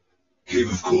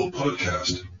Cave of Cool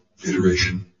podcast,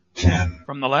 iteration 10.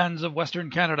 From the lands of Western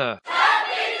Canada.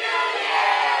 Happy New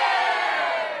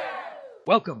Year!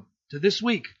 Welcome to This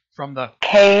Week from the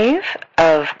Cave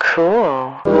of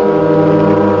Cool.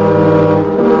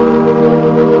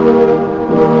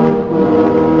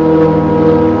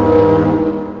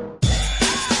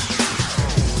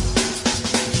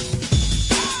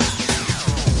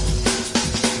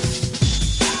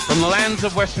 From the lands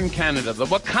of Western Canada, the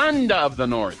Wakanda of the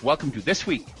North, welcome to This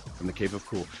Week from the Cave of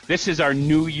Cool. This is our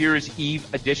New Year's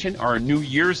Eve edition, our New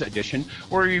Year's edition,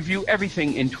 where we review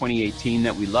everything in 2018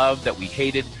 that we loved, that we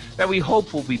hated, that we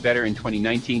hope will be better in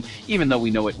 2019, even though we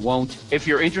know it won't. If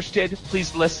you're interested,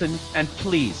 please listen and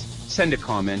please send a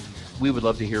comment. We would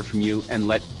love to hear from you and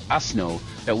let us know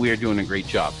that we are doing a great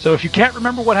job. So if you can't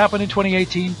remember what happened in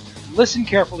 2018, listen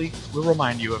carefully, we'll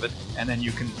remind you of it, and then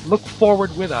you can look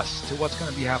forward with us to what's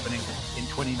going to be happening in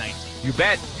 2019. You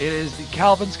bet. It is the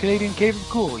Calvin's Canadian Cave of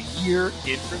Cool Year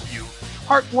in Review,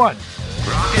 Part 1.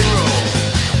 Rock and roll.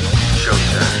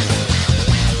 Showtime.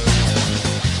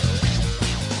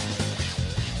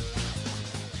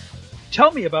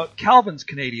 Tell me about Calvin's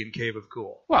Canadian Cave of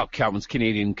Cool. Well, Calvin's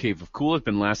Canadian Cave of Cool has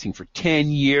been lasting for 10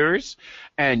 years,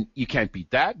 and you can't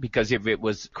beat that, because if it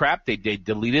was crap, they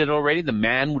deleted it already. The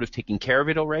man would have taken care of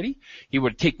it already. He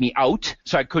would take me out,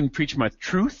 so I couldn't preach my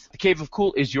truth. The Cave of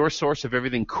Cool is your source of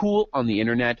everything cool on the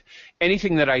internet.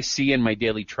 Anything that I see in my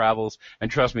daily travels, and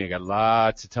trust me, I got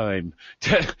lots of time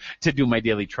to do my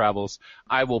daily travels,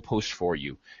 I will post for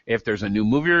you. If there's a new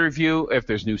movie review, if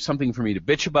there's something for me to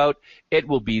bitch about, it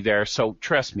will be there. So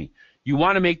trust me, you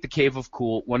want to make the Cave of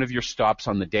Cool one of your stops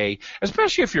on the day,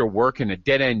 especially if you're working a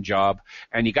dead-end job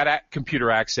and you got computer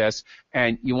access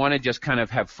and you want to just kind of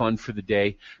have fun for the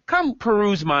day. Come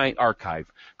peruse my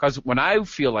archive, because when I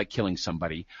feel like killing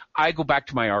somebody, I go back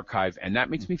to my archive, and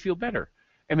that makes me feel better.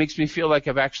 It makes me feel like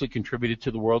I've actually contributed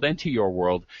to the world and to your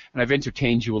world, and I've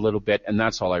entertained you a little bit, and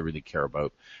that's all I really care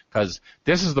about, because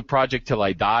this is the project till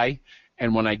I die,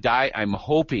 and when I die, I'm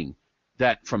hoping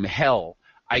that from hell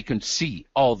I can see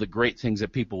all the great things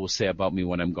that people will say about me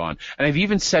when I'm gone. And I've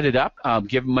even set it up,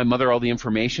 given my mother all the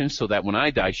information so that when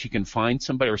I die, she can find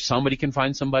somebody, or somebody can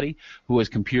find somebody who is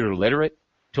computer literate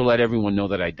to let everyone know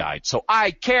that I died. So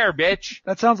I care, bitch!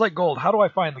 That sounds like gold. How do I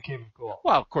find the Cave of Cool?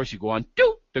 Well, of course, you go on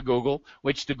to Google,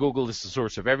 which the Google is the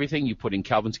source of everything. You put in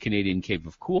Calvin's Canadian Cave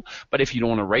of Cool. But if you don't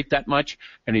want to write that much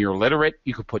and you're literate,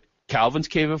 you could put Calvin's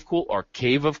Cave of Cool or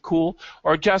Cave of Cool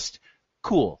or just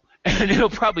cool. And it'll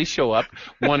probably show up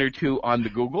one or two on the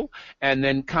Google, and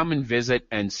then come and visit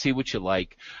and see what you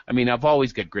like. I mean, I've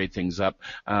always got great things up.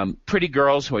 Pretty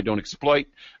girls who I don't exploit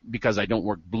because I don't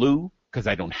work blue, because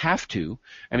I don't have to.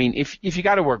 I mean, if you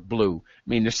got to work blue, I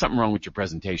mean, there's something wrong with your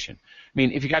presentation. I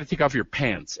mean, if you got to take off your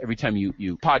pants every time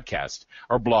you podcast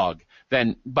or blog,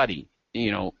 then, buddy,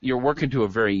 you're working to a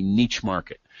very niche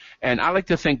market. And I like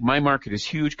to think my market is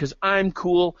huge because I'm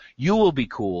cool. You will be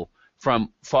cool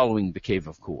from following the Cave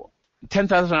of Cool.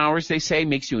 10,000 hours, they say,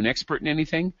 makes you an expert in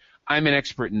anything. I'm an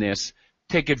expert in this.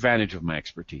 Take advantage of my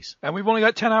expertise. And we've only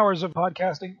got 10 hours of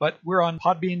podcasting, but we're on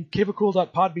Podbean,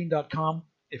 caveofcool.podbean.com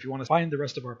if you want to find the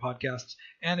rest of our podcasts.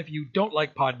 And if you don't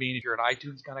like Podbean, if you're an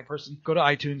iTunes kind of person, go to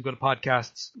iTunes, go to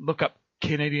podcasts, look up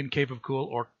Canadian Cave of Cool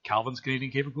or Calvin's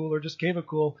Canadian Cave of Cool or just Cave of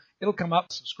Cool. It'll come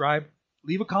up. Subscribe.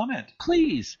 Leave a comment.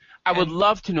 Please. I would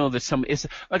love to know that it's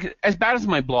like as bad as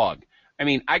my blog. I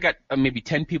mean, I got maybe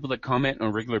 10 people that comment on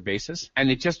a regular basis,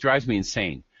 and it just drives me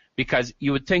insane because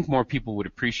you would think more people would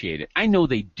appreciate it. I know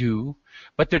they do,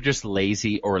 but they're just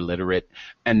lazy or illiterate,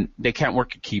 and they can't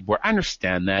work a keyboard. I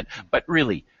understand that, but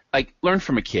really, learn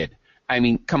from a kid. I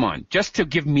mean, come on. Just to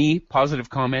give me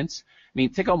positive comments, I mean,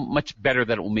 think how much better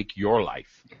that it will make your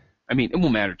life. I mean, it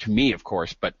won't matter to me, of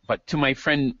course, but to my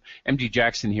friend MD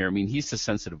Jackson here, I mean, he's a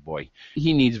sensitive boy.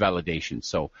 He needs validation,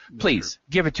 so please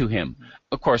give it to him.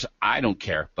 Of course, I don't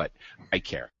care, but I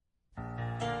care.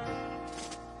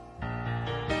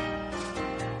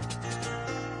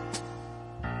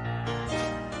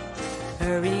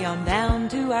 Hurry on down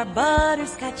to our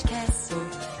butterscotch castle.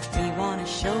 We want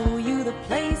to show you the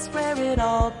place where it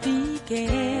all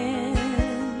began.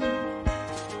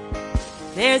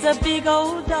 There's a big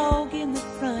old dog in the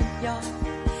front yard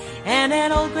and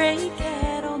an old gray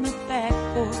cat on the back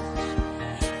porch.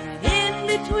 And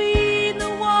in between the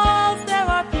walls there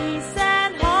are peace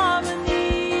and harmony.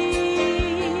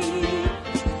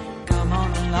 Come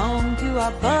on along to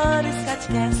our butterscotch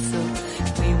castle.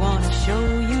 We want to show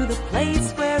you the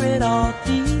place where it all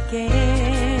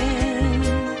began.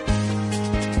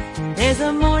 There's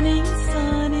a morning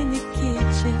sun in the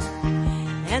kitchen,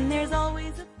 and there's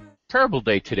always a... Terrible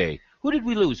day today. Who did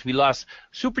we lose? We lost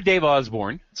Super Dave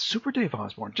Osborne. Super Dave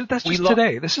Osborne. That's We just lo-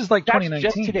 today. This is like That's 2019.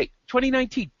 just today.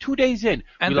 2019. 2 days in.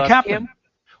 And we the lost captain. him.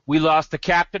 We lost the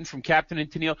captain from Captain and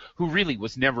Tennille, who really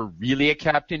was never really a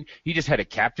captain. He just had a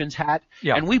captain's hat.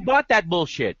 Yeah. And we bought that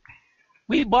bullshit.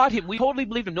 We bought him. We totally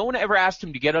believed him. No one ever asked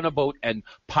him to get on a boat and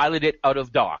pilot it out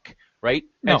of dock, right?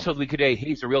 No. And so we could say, hey,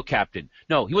 he's a real captain.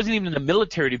 No, he wasn't even in the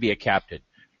military to be a captain.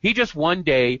 He just one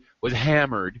day was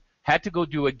hammered, had to go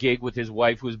do a gig with his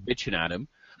wife who was bitching at him,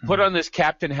 put on this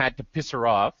captain hat to piss her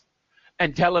off,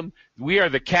 and tell him, we are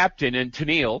the captain and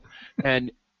Tennille,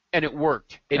 and it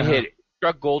worked. It hit.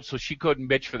 Struck gold so she couldn't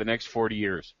bitch for the next 40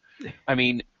 years. I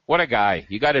mean, what a guy.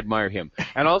 You got to admire him.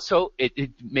 And also,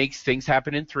 it makes things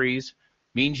happen in threes.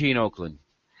 Mean Gene Oakland,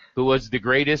 who was the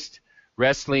greatest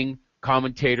wrestling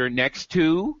commentator next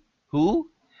to who?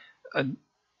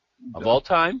 Of all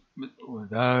time?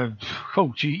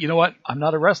 Oh, gee, you know what? I'm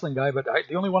not a wrestling guy, but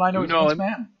the only one I know You is know Vince him?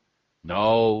 McMahon.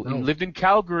 No, he lived in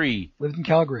Calgary. Lived in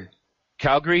Calgary.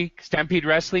 Calgary, Stampede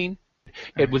Wrestling.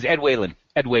 It was Ed Whalen.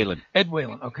 Ed Whalen. Ed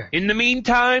Whalen, okay. In the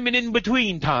meantime and in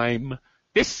between time,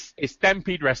 this is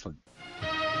Stampede Wrestling.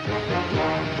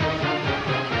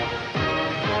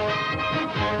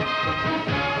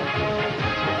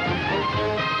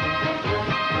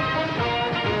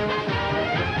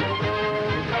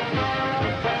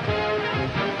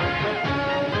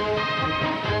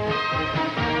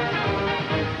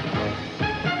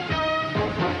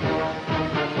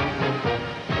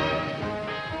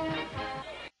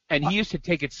 And he used to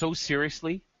take it so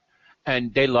seriously,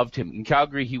 and they loved him. In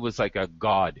Calgary, he was like a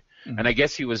god. Mm-hmm. And I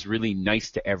guess he was really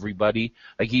nice to everybody.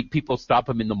 Like people stop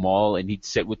him in the mall, and he'd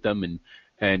sit with them,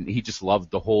 and he just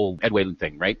loved the whole Ed Whalen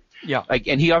thing, right? Yeah. Like,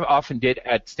 and he often did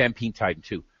at Stampede Time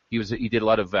too. He did a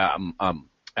lot of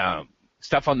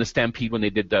stuff on the Stampede when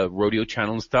they did the rodeo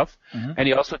channel and stuff. Mm-hmm. And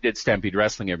he also did Stampede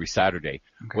Wrestling every Saturday,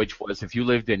 which was, if you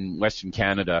lived in Western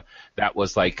Canada, that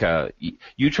was like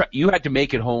you had to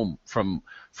make it home from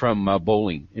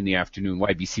bowling in the afternoon,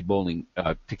 YBC bowling,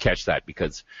 to catch that,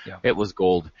 because it was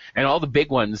gold. And all the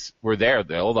big ones were there.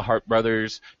 All the Hart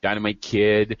Brothers, Dynamite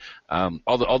Kid,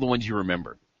 all the ones you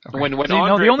remember. Okay. When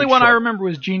the only one I remember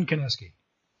was Gene Kiniski.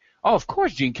 Oh, of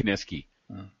course, Gene Kiniski.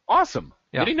 Awesome.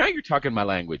 Yeah. Now you're talking my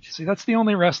language. See, that's the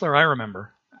only wrestler I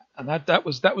remember, and that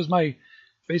was my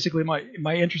basically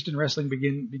my interest in wrestling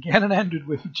began and ended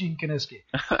with Gene Kiniski.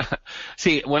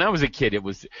 See, when I was a kid, it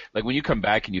was like when you come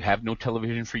back and you have no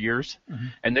television for years,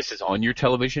 and this is on your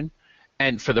television,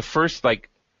 and for the first like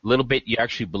little bit, you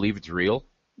actually believe it's real,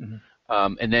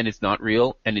 and then it's not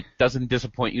real, and it doesn't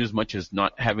disappoint you as much as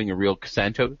not having a real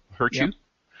Santa hurt you,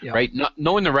 right? Not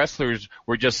knowing the wrestlers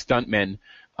were just stuntmen,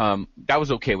 that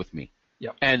was okay with me.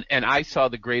 Yep. And I saw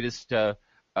the greatest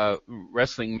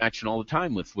wrestling match in all the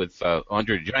time with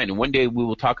Andre the Giant, and one day we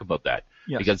will talk about that,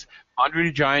 because Andre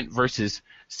the Giant versus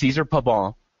Cesar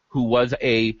Pabon, who was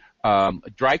a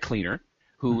dry cleaner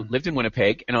who lived in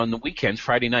Winnipeg, and on the weekends,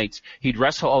 Friday nights, he'd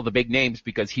wrestle all the big names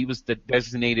because he was the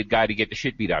designated guy to get the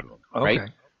shit beat out of him, right?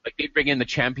 Like they'd bring in the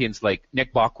champions like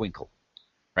Nick Bockwinkel,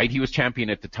 right? He was champion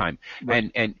at the time,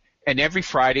 and every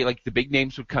Friday, like the big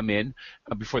names would come in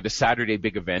before the Saturday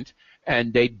big event,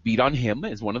 and they'd beat on him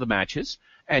as one of the matches.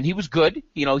 And he was good.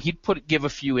 You know, he'd give a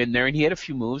few in there, and he had a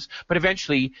few moves, but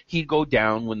eventually he'd go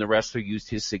down when the wrestler used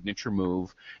his signature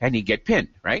move, and he'd get pinned,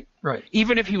 right? Right.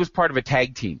 Even if he was part of a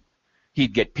tag team,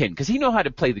 he'd get pinned because he knew how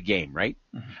to play the game, right?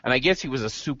 And I guess he was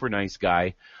a super nice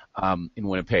guy in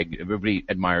Winnipeg. Everybody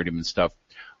admired him and stuff.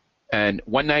 And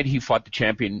one night he fought the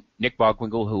champion, Nick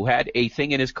Bockwinkel, who had a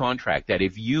thing in his contract that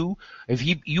if you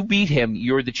beat him,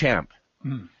 you're the champ.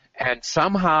 And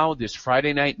somehow this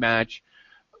Friday night match,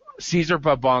 Cesar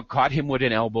Pabon caught him with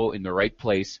an elbow in the right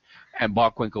place, and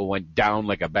Bockwinkel went down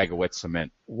like a bag of wet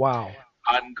cement. Wow.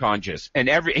 Unconscious. And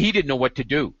he didn't know what to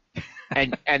do.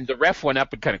 And the ref went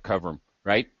up and kind of covered him,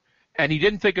 right? And he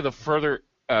didn't think of the further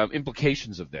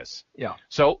implications of this. Yeah.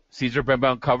 So Cesar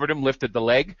Pabon covered him, lifted the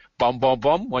leg, bum, bum,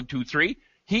 bum, 1, 2, 3.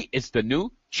 He is the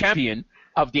new champion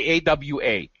of the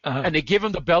AWA. And they give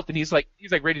him the belt, and he's like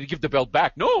ready to give the belt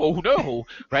back. No,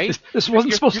 right? This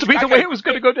wasn't supposed to be the way it was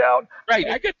going to go down. Right.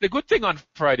 I got the good thing on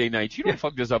Friday nights. You don't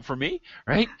fuck this up for me,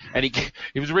 right? And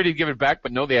he was ready to give it back,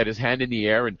 but no, they had his hand in the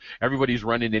air, and everybody's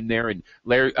running in there. And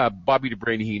Bobby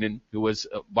DeBrain Heenan, who was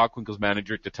Bockwinkel's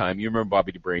manager at the time, you remember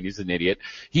Bobby DeBrain? He's an idiot.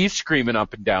 He's screaming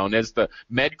up and down as the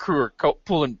med crew are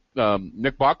pulling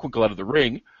Nick Bockwinkel out of the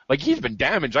ring. Like, he's been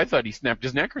damaged. I thought he snapped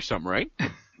his neck or something, right?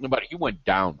 But he went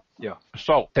down. Yeah.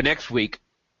 So the next week,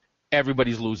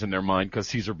 everybody's losing their mind because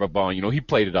Cesar Pabon, he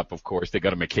played it up, of course. They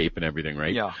got him a cape and everything,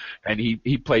 right? Yeah. And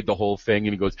he played the whole thing,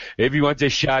 and he goes, if he wants a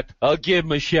shot, I'll give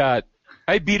him a shot.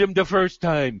 I beat him the first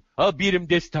time. I'll beat him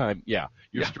this time. Yeah,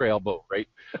 you're stray elbow, right?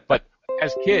 But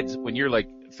as kids, when you're like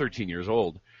 13 years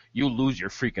old, you lose your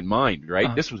freaking mind,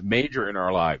 right? This was major in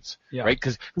our lives, right?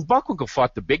 Because Bockwinkel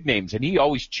fought the big names, and he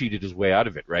always cheated his way out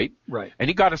of it, right? Right. And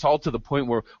he got us all to the point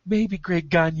where maybe Greg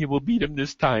Gagne will beat him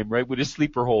this time, right, with his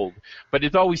sleeper hold. But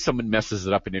it's always someone messes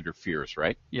it up and interferes,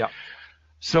 right? Yeah.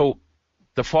 So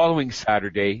the following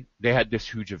Saturday, they had this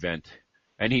huge event,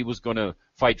 and he was going to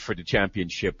fight for the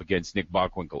championship against Nick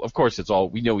Bockwinkel. Of course,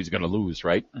 we know he's going to lose,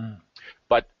 right?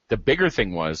 But the bigger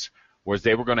thing was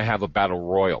they were going to have a battle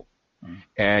royal.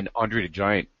 And Andre the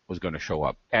Giant was going to show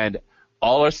up. And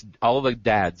all the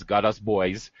dads got us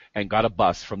boys and got a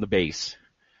bus from the base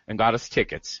and got us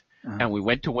tickets. And we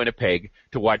went to Winnipeg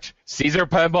to watch Cesar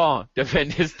Pavon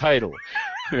defend his title,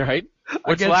 right?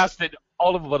 Which lasted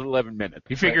all of about 11 minutes.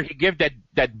 He figured he'd give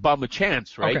that bum a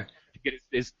chance, right? Okay. To get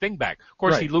his thing back. Of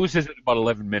course, he loses in about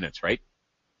 11 minutes, right?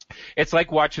 It's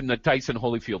like watching the Tyson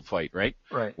Holyfield fight, right?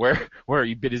 Right. Where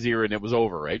he bit his ear and it was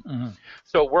over, right?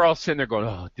 So we're all sitting there going,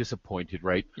 oh, disappointed,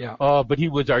 right? Yeah. Oh, but he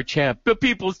was our champ, the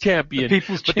people's champion. The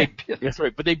people's champion. That's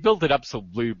right. But they built it up so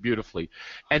beautifully.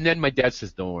 And then my dad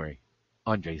says, don't worry,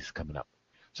 Andre's coming up.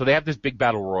 So they have this big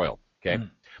battle royal, okay?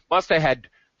 Must have had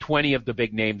 20 of the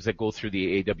big names that go through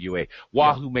the AWA.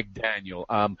 Wahoo McDaniel.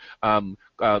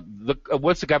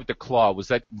 What's the guy with the claw? Was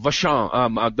that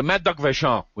Vachon? The Mad Dog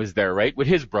Vachon was there, right? With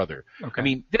his brother. Okay. I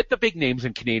mean, the big names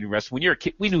in Canadian wrestling. When you're a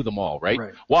kid, we knew them all, right?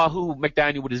 Wahoo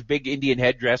McDaniel with his big Indian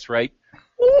headdress, right?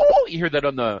 Ooh, you hear that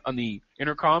on the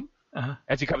intercom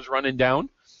as he comes running down.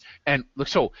 And look,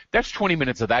 so that's 20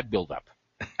 minutes of that build up.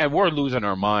 And we're losing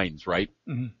our minds, right?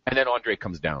 And then Andre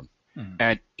comes down.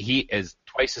 And he is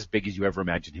twice as big as you ever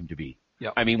imagined him to be.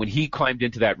 Yep. I mean, when he climbed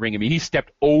into that ring, I mean, he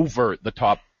stepped over the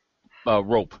top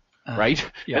rope, right?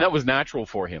 Yeah. And that was natural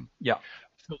for him. Yeah.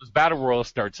 So this battle royal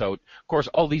starts out. Of course,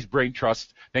 all these brain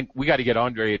trusts think we got to get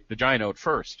Andre the Giant out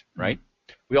first, right?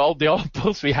 They all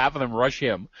mostly half of them rush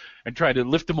him and try to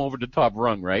lift him over the top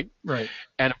rung, right? Right.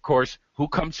 And of course, who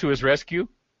comes to his rescue?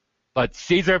 But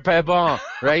Cesar Pavon,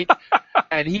 right?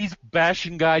 And he's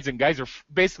bashing guys, and guys are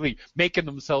basically making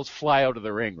themselves fly out of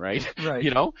the ring, right? Right.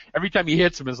 You know, every time he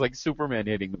hits them, it's like Superman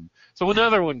hitting them. So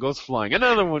another one goes flying,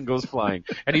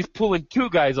 and he's pulling two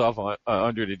guys off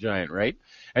Andre the Giant, right?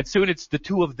 And soon it's the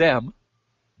two of them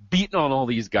beating on all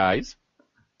these guys.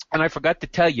 And I forgot to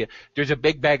tell you, there's a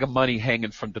big bag of money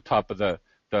hanging from the top of the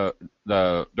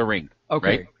ring.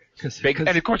 Okay. Right?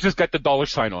 And of course, it's got the dollar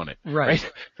sign on it, right?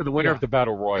 For the winner of the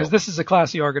battle royal. Because this is a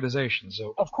classy organization,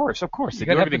 so of course, you they got do to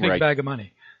have the everything big right. bag of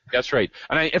money. That's right.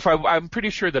 And I'm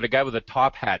pretty sure that a guy with a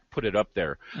top hat put it up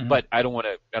there, but I don't want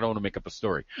to make up a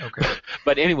story. Okay.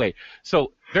 But anyway,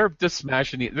 so they're just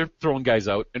smashing they're throwing guys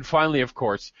out, and finally, of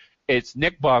course, it's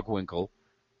Nick Bockwinkel,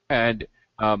 and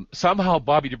somehow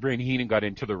Bobby the Brain Heenan got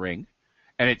into the ring,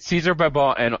 and it's Cesar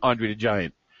Pavon and Andre the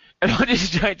Giant. And Andre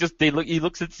the Giant he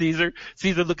looks at Cesar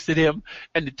looks at him,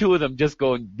 and the two of them just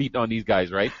go and beat on these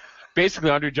guys, right? Basically,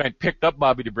 Andre the Giant picked up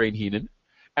Bobby the Brain Heenan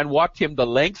and walked him the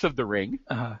length of the ring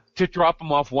to drop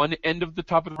him off one end of the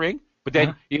top of the ring. But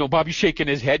then, Bobby's shaking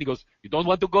his head. He goes, "You don't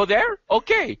want to go there?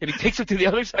 Okay." And he takes him to the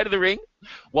other side of the ring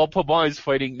while Pavon is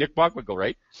fighting Nick Bockwinkel,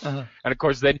 right? And of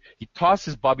course, then he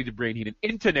tosses Bobby the Brain Heenan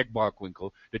into Nick Bockwinkel.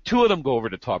 The two of them go over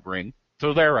the top ring,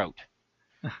 so they're out.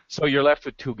 So you're left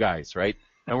with two guys, right?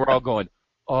 And we're all going,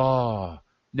 oh,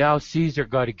 now Cesar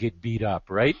got to get beat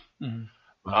up, right?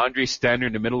 Andre's standing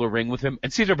in the middle of the ring with him,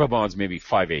 and Cesar Pavon's maybe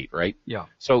 5'8", right? Yeah.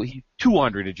 So he's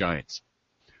 200 the Giants,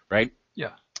 right?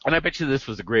 Yeah. And I bet you this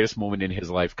was the greatest moment in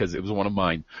his life because it was one of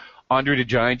mine. Andre the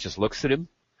Giant just looks at him,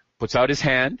 puts out his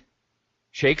hand,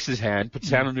 shakes his hand, puts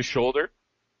his hand on his shoulder,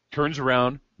 turns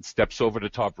around, and steps over the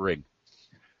top ring.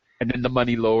 And then the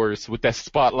money lowers with that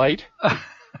spotlight.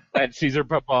 And Cesar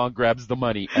Pavon grabs the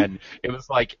money, and it was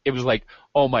like,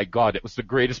 oh my God, it was the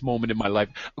greatest moment in my life.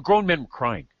 Grown men were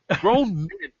crying. Grown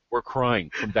men were crying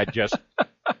from that gesture.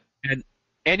 And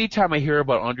anytime I hear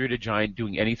about Andre the Giant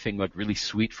doing anything like really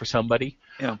sweet for somebody,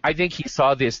 I think he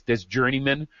saw this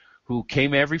journeyman who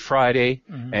came every Friday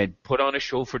and put on a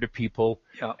show for the people,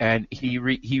 and he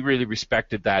really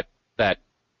respected that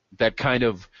kind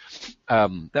of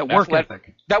that work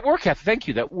ethic. That work ethic. Thank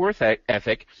you. That work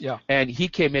ethic. Yeah. And he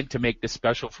came in to make this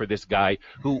special for this guy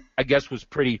who I guess was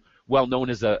pretty well known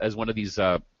as one of these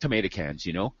tomato cans.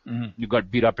 You know, you got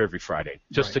beat up every Friday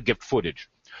just to get footage.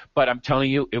 But I'm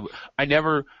telling you,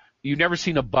 you never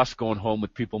seen a bus going home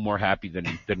with people more happy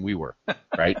than we were,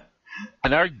 right?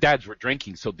 And our dads were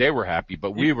drinking, so they were happy,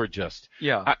 but we were just.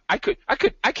 Yeah. I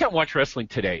can't watch wrestling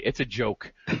today. It's a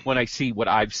joke when I see what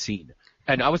I've seen.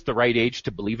 And I was the right age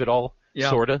to believe it all,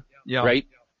 sorta, right?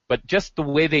 But just the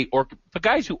way the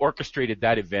guys who orchestrated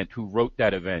that event, who wrote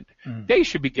that event, they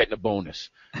should be getting a bonus.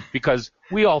 Because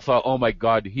we all thought, oh my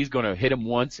God, he's going to hit him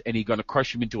once and he's going to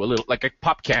crush him into a little, like a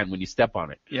pop can when you step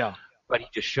on it. Yeah. But he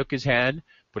just shook his hand,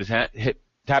 put his hand,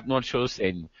 tapped him on the shoulder,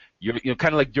 saying, you're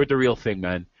kind of like, you're the real thing,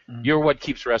 man. You're what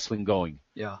keeps wrestling going.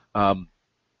 Yeah.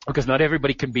 Because not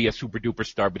everybody can be a super duper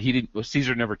star, but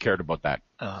Caesar never cared about that.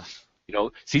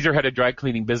 Caesar had a dry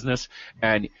cleaning business,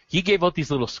 and he gave out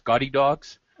these little Scotty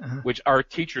dogs, which our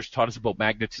teachers taught us about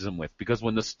magnetism with, because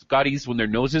when the Scotties, when their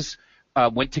noses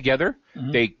went together,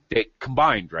 they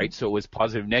combined, right? So it was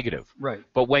positive, negative. Right.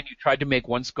 But when you tried to make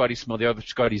one Scotty smell the other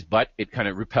Scotty's butt, it kind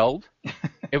of repelled.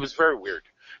 It was very weird.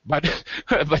 But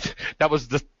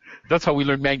that's how we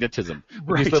learned magnetism.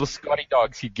 Right. These little Scotty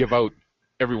dogs he'd give out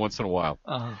every once in a while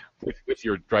with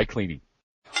your dry cleaning.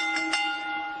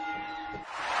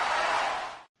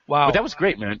 Wow. But that was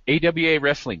great, man. AWA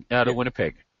Wrestling out of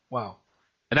Winnipeg. Wow.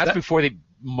 And that's before they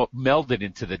melded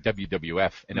into the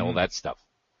WWF and all that stuff.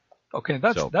 Okay,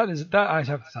 that I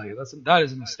have to tell you, that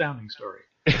is an astounding story.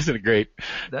 Isn't it great?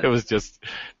 It was just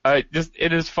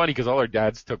it is funny because all our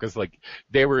dads took us, like,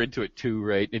 they were into it too,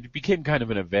 right? It became kind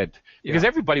of an event because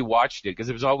everybody watched it because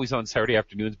it was always on Saturday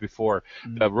afternoons before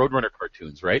the Roadrunner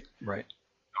cartoons, right? Right.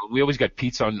 We always got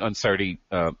pizza on Saturday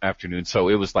afternoon, so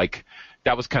it was like,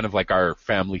 that was kind of like our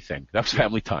family thing. That was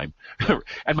family time.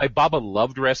 And my Baba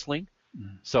loved wrestling,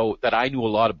 so that I knew a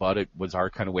lot about it was our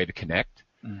kind of way to connect.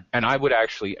 And I would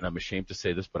actually, and I'm ashamed to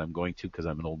say this, but I'm going to because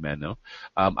I'm an old man now,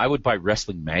 I would buy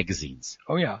wrestling magazines.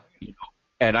 Oh, yeah.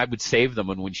 And I would save them,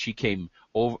 and when she came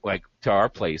over, like, to our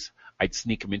place, I'd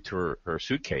sneak them into her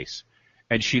suitcase.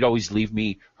 And she'd always leave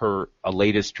me a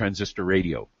latest transistor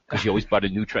radio, because she always bought a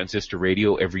new transistor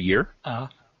radio every year.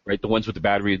 Right, the ones with the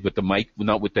battery, with the mic,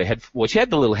 not with the head. Well, she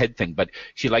had the little head thing, but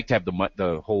she liked to have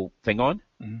the whole thing on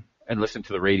and listen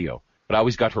to the radio. But I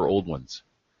always got her old ones.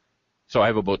 So I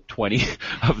have about 20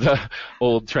 of the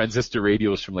old transistor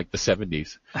radios from like the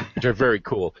 70s, which are very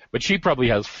cool. But she probably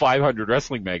has 500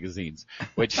 wrestling magazines,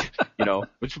 which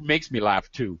makes me laugh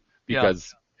too,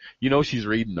 because she's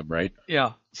reading them, right?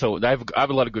 Yeah. So I have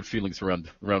a lot of good feelings around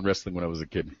wrestling when I was a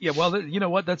kid. Yeah, well, you know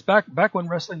what? That's back when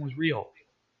wrestling was real.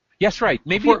 Yes, right.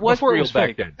 Maybe it was real back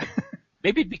fake. then.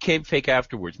 Maybe it became fake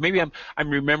afterwards. Maybe I'm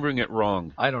remembering it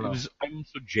wrong. I don't know. I'm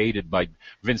so jaded by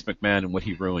Vince McMahon and what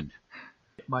he ruined.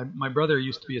 My brother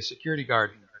used to be a security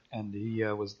guard, and he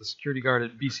was the security guard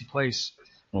at BC Place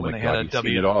when they had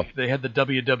they had the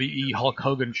WWE Hulk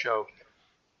Hogan show.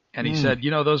 And he said,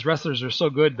 those wrestlers are so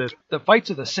good that the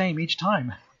fights are the same each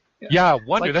time. Yeah, I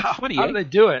wonder. Like, that's funny. How do they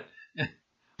do it?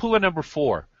 Pull a number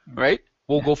 4, right?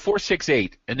 We'll go 4, 6,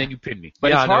 8, and then you pin me.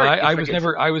 But yeah, it's hard.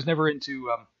 I was never into.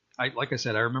 Like I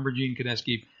said, I remember Gene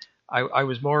Kiniski. I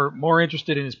was more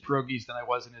interested in his pierogies than I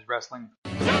was in his wrestling. 1,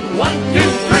 2, 3,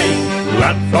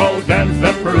 let's all dance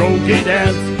the pierogi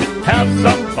dance. Have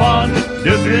some fun,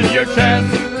 this is your chance.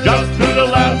 Just to the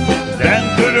left,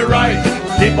 then to the right.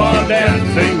 Keep on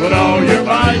dancing with all your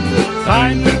might.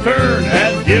 Time to turn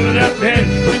and give it a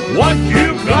pinch. What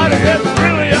you've got is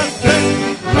really a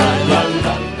cinch. La, la,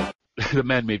 la. The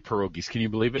man made pierogies. Can you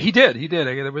believe it? He did.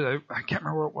 I can't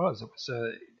remember where it was. It was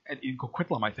in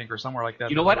Coquitlam, I think, or somewhere like that.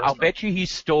 You know what? I'll bet you he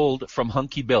stole from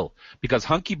Hunky Bill, because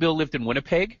Hunky Bill lived in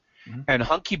Winnipeg, and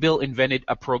Hunky Bill invented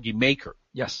a pierogi maker.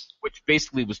 Yes. Which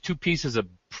basically was 2 pieces of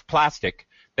plastic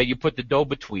that you put the dough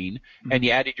between, and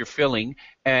you added your filling,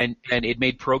 and it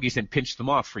made pierogies and pinched them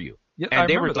off for you. Yeah, and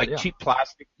they were that, like cheap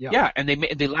plastic. Yeah, and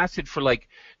they lasted for like,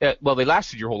 they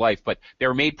lasted your whole life, but they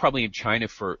were made probably in China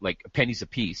for like pennies a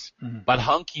piece. But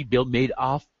Hunky Bill made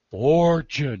a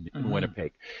fortune in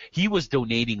Winnipeg. He was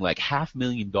donating like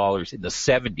 $500,000 in the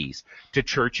 70s to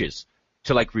churches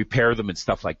to like repair them and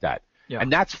stuff like that. Yeah.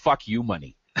 And that's fuck you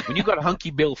money. When you got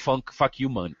Hunky Bill fuck you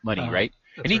money, right?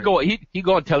 And he'd go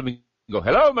and tell me,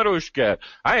 hello, Marushka,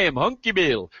 I am Hunky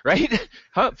Bill, right?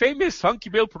 Famous Hunky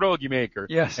Bill pierogi maker.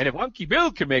 Yes. And if Hunky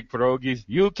Bill can make pierogies,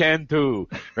 you can too,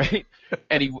 right?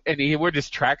 and he wore this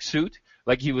tracksuit,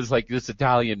 like he was like this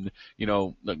Italian,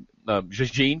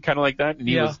 Jean, kind of like that. And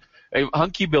he was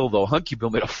Hunky Bill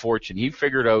made a fortune. He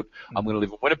figured out, I'm going to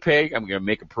live in Winnipeg, I'm going to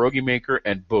make a pierogi maker,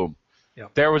 and boom. Yeah.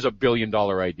 There was $1 billion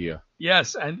idea.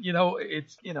 Yes, and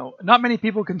it's not many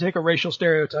people can take a racial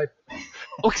stereotype.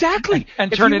 Exactly.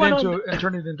 and turn it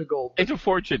into gold. It's a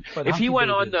fortune. But if he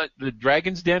went on the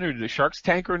Dragon's Den or the Shark's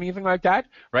Tank or anything like that,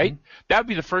 right? That would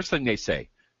be the first thing they say.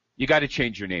 You got to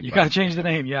change your name. You got to change the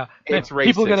name. Yeah. It's racist.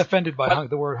 People get offended by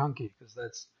the word hunky because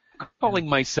that's calling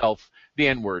myself the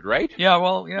N-word, right? Yeah.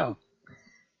 Well, yeah.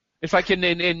 It's like in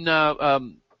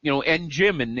N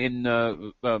Jim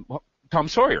in Tom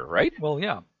Sawyer, right? Well,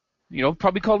 yeah.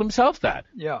 Probably called himself that.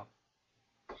 Yeah.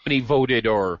 when he voted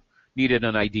or needed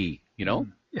an ID, you know?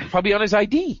 Probably on his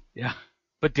ID. Yeah.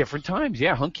 But different times,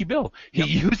 yeah, Hunky Bill. He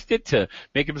used it to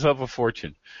make himself a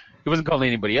fortune. He wasn't calling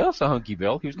anybody else a Hunky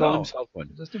Bill. He was calling himself one.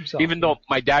 Just himself. Even though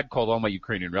my dad called all my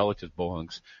Ukrainian relatives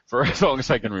bohunks for as long as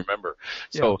I can remember.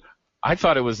 So I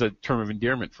thought it was a term of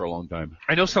endearment for a long time.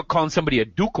 I know calling somebody a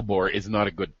Dukabor is not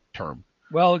a good term.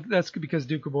 Well, that's because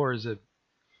Dukabor is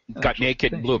got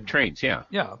naked and blew up trains, yeah.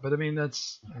 Yeah, but I mean,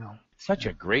 that's, Such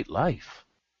a great life.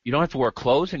 You don't have to wear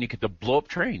clothes and you get to blow up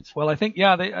trains. Well, I think,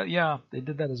 they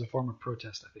did that as a form of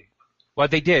protest, I think. Well,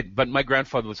 they did, but my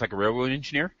grandfather was like a railroad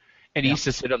engineer, and he used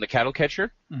to sit on the cattle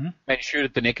catcher and shoot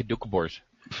at the naked Dukabors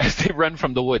as they run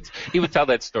from the woods. He would tell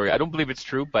that story. I don't believe it's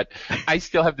true, but I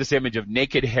still have this image of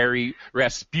naked, hairy,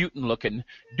 Rasputin-looking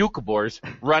Dukabors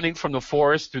running from the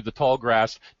forest through the tall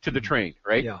grass to the train,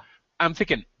 right? Yeah. I'm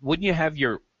thinking, wouldn't you have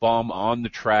your bomb on the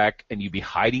track and you'd be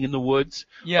hiding in the woods?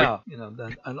 Yeah. You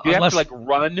have to like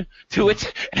run to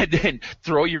it and then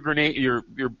throw your grenade, your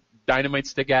dynamite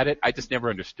stick at it. I just never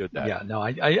understood that. Yeah, no,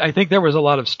 I think there was a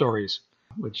lot of stories.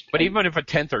 But even if a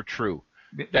tenth are true,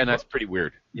 then that's pretty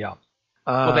weird. Yeah.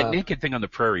 Well, that naked thing on the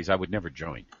prairies, I would never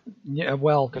join. Yeah,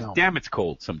 well, because damn, it's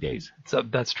cold some days. So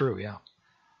that's true, yeah.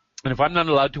 And if I'm not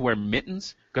allowed to wear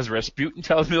mittens because Rasputin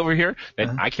tells me over here that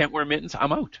I can't wear mittens,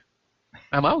 I'm out.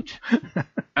 I'm out.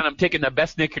 And I'm taking the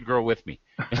best naked girl with me.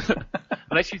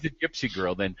 Unless she's a gypsy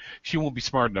girl, then she won't be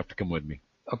smart enough to come with me.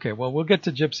 Okay, well, we'll get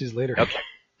to gypsies later. Okay.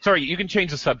 Sorry, you can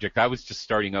change the subject. I was just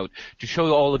starting out to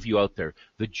show all of you out there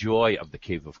the joy of the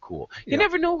Cave of Cool. You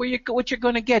never know what you're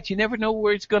going to get. You never know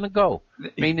where it's going to go.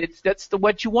 I mean, that's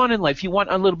what you want in life. You want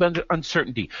a little bit of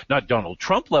uncertainty. Not Donald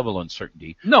Trump level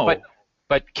uncertainty. No.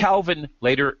 But Calvin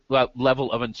later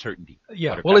level of uncertainty.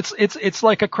 Yeah. Well, it's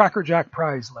like a Cracker Jack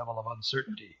prize level of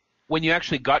uncertainty. When you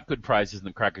actually got good prizes in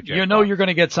the Cracker Jack. You know you're going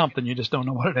to get something. You just don't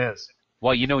know what it is.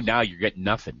 Well, you know now you're getting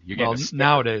nothing. You're getting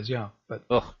nowadays, yeah. But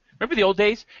remember the old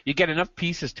days? You get enough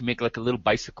pieces to make like a little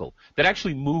bicycle that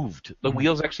actually moved. The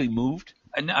wheels actually moved.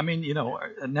 And I mean,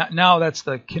 now that's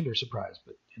the Kinder Surprise,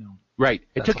 but Right.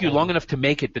 It took you long enough to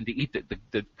make it than to eat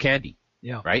the candy.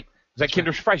 Yeah. Right? It's like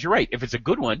Kinder Surprise. You're right. If it's a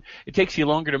good one, it takes you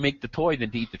longer to make the toy than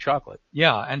to eat the chocolate.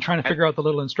 Yeah, and trying to figure out the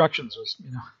little instructions was,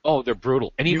 Oh, they're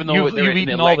brutal. And even though you've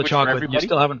eaten all the chocolate, you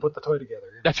still haven't put the toy together.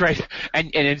 Yeah. That's right.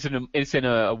 And it's in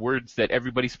a words that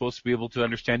everybody's supposed to be able to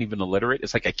understand, even illiterate.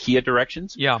 It's like IKEA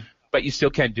directions. Yeah. But you still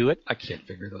can't do it. I can't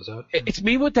figure those out. It's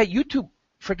me with that YouTube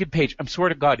freaking page. I'm swear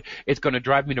to God, it's going to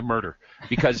drive me to murder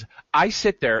because I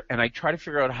sit there and I try to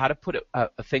figure out how to put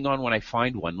a thing on when I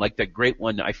find one, like the great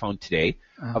one I found today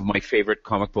of my favorite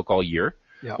comic book all year,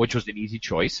 which was an easy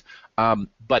choice.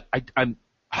 But I'm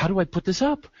how do I put this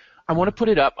up? I want to put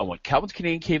it up. I want Calvin's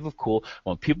Canadian Cave of Cool. I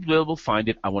want people to be able to find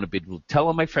it. I want to be able to tell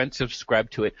all my friends to subscribe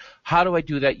to it. How do I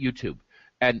do that? YouTube.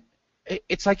 And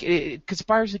it's like it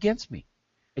conspires against me.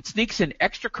 It sneaks in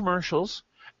extra commercials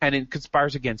and it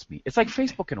conspires against me. It's like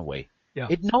Facebook in a way. Yeah.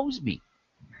 It knows me.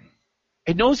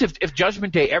 It knows if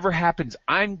Judgment Day ever happens,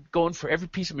 I'm going for every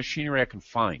piece of machinery I can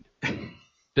find.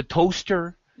 The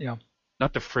toaster. Yeah.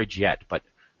 Not the fridge yet, but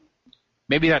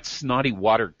maybe that snotty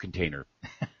water container.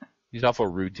 He's awful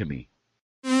rude to me.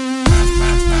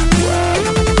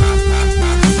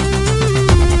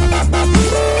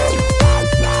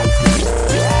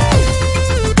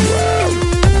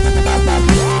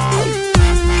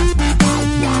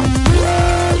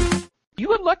 You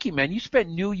were lucky, man. You spent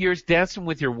New Year's dancing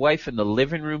with your wife in the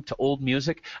living room to old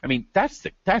music. I mean, that's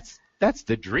the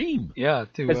dream. Yeah,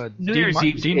 to New Year's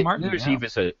Eve. Dean Martin. New Year's Eve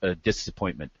is a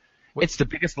disappointment. It's the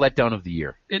biggest letdown of the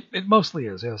year. It mostly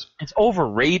is, yes. It's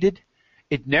overrated.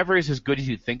 It never is as good as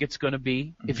you think it's going to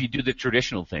be if you do the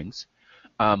traditional things.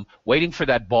 Waiting for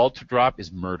that ball to drop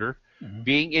is murder.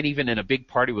 Being even in a big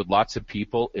party with lots of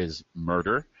people is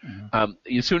murder.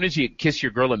 As soon as you kiss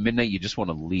your girl at midnight, you just want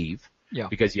to leave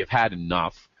because you've had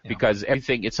enough. Because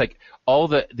everything, it's like all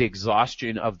the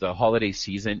exhaustion of the holiday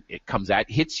season, it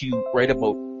hits you right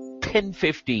about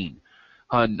 10:15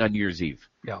 on New Year's Eve.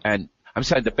 Yeah. And I'm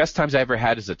saying the best times I ever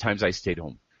had is the times I stayed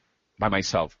home by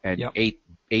myself and ate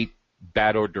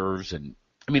bad hors d'oeuvres. And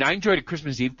I mean, I enjoyed a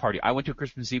Christmas Eve party. I went to a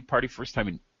Christmas Eve party first time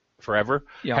in forever.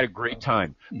 Had a great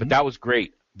time. But that was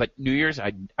great. But New Year's,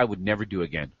 I would never do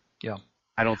again. Yeah.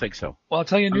 I don't think so. Well, I'll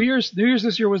tell you, New Year's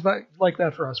this year was like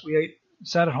that for us. We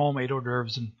sat at home, ate hors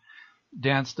d'oeuvres, and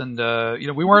danced. And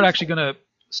we weren't actually going to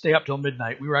stay up till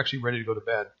midnight. We were actually ready to go to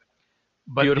bed.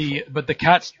 But the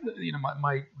cats,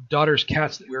 my daughter's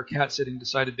cats that we were cat sitting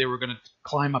decided they were going to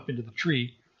climb up into the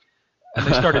tree, and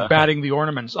they started batting the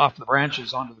ornaments off the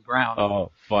branches onto the ground.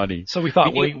 Oh, funny! So we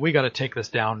thought we got to take this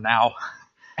down now.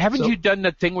 Haven't you done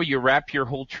that thing where you wrap your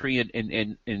whole tree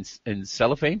in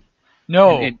cellophane?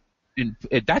 No. And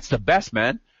that's the best,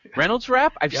 man. Reynolds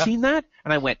wrap, I've seen that,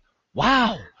 and I went,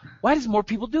 wow, why does more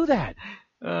people do that?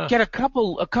 Get a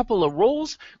couple of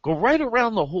rolls, go right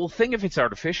around the whole thing if it's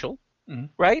artificial,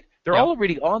 right? They're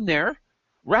already on there.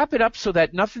 Wrap it up so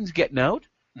that nothing's getting out.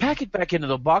 Pack it back into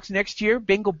the box next year.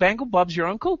 Bingo, bango, Bob's your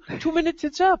uncle. 2 minutes,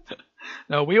 it's up.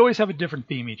 No, we always have a different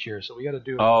theme each year, so we got to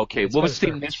do it. Oh, okay. What was the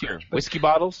theme this year? Whiskey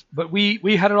bottles? But we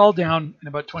had it all down in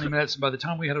about 20 minutes, and by the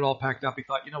time we had it all packed up, we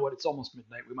thought, you know what, it's almost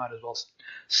midnight. We might as well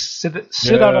sit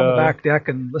out on the back deck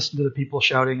and listen to the people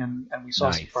shouting, and we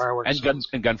saw some fireworks.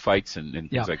 And gunfights and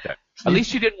things like that. At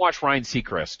least you didn't watch Ryan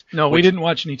Seacrest. No, we didn't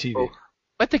watch any TV.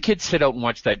 Let the kids sit out and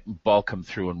watch that ball come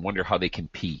through and wonder how they can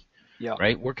pee. Yeah.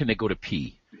 Right? Where can they go to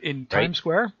pee? In Times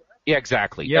Square? Yeah,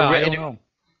 exactly. Yeah, I don't know.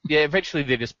 Yeah, eventually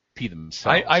they just pee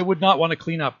themselves. I would not want to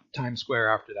clean up Times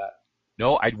Square after that.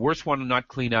 No, I'd worse want to not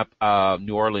clean up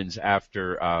New Orleans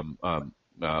after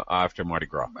Mardi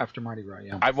Gras. After Mardi Gras,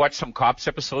 yeah. I've watched some Cops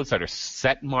episodes that are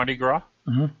set in Mardi Gras,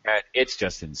 and it's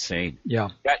just insane. Yeah.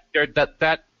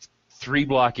 That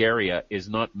 3-block area is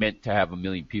not meant to have 1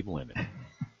 million people in it.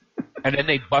 And then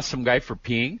they bust some guy for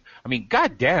peeing. I mean,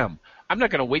 goddamn. I'm not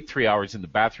going to wait 3 hours in the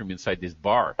bathroom inside this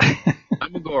bar.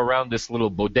 I'm going to go around this little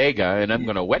bodega, and I'm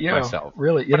going to wet myself.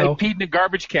 Really, I peed in a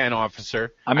garbage can,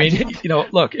 officer. I mean,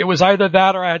 look, it was either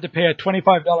that or I had to pay a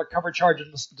 $25 cover charge and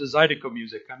listen to Zydeco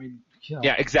music. I mean,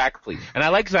 Yeah, exactly. And I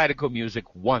like Zydeco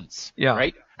music once,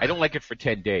 right? I don't like it for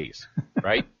 10 days,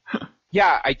 right?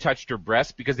 Yeah, I touched her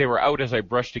breasts because they were out as I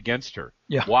brushed against her.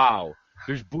 Yeah. Wow.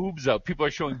 There's boobs out. People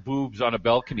are showing boobs on a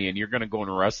balcony, and you're going to go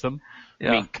and arrest them? Yeah.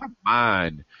 I mean, come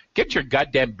on. Get your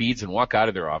goddamn beads and walk out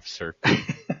of there, officer.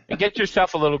 And get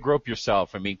yourself a little grope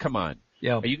yourself. I mean, come on.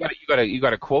 Yeah. You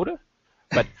got a quota?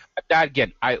 But that,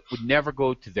 again, I would never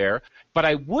go to there. But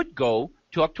I would go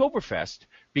to Oktoberfest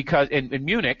because in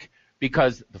Munich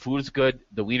because the food is good,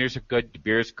 the wieners are good, the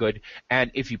beer is good,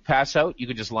 and if you pass out, you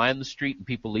can just lie on the street and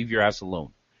people leave your ass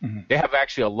alone. Mm-hmm. They have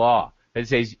actually a law that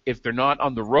says if they're not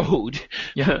on the road,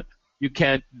 you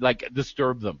can't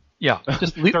disturb them. Yeah,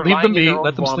 just leave them be,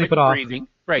 let them sleep it off. Breathing,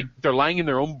 right, they're lying in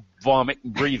their own vomit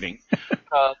and breathing.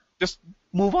 Just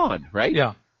move on, right?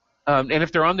 Yeah. And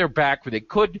if they're on their back where they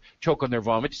could choke on their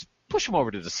vomit, just push them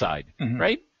over to the side,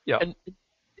 right? Yeah. And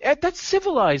that's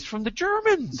civilized from the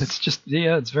Germans. That's just,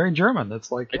 it's very German.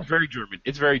 That's like... It's very German.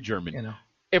 It's very German. You know.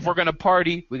 If we're going to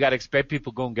party, we got to expect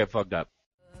people to go and get fucked up.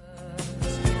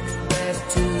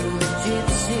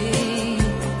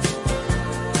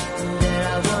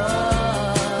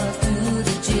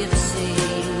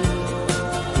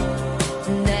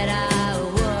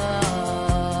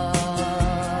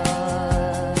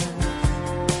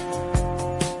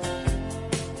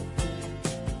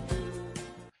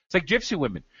 It's like gypsy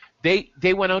women.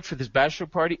 They went out for this bachelor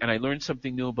party, and I learned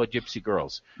something new about gypsy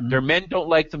girls. Mm-hmm. Their men don't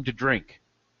like them to drink,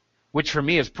 which for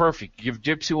me is perfect. You give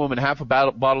gypsy woman half a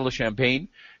bottle of champagne,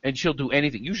 and she'll do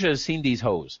anything. You should have seen these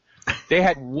hoes. They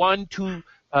had 1-2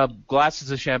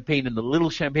 glasses of champagne in the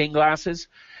little champagne glasses,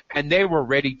 and they were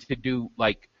ready to do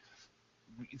like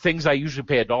things I usually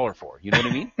pay $1 for. You know what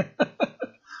I mean?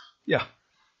 Yeah.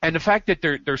 And the fact that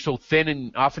they're so thin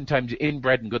and oftentimes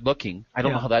inbred and good looking, I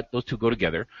don't know how those two go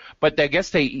together. But I guess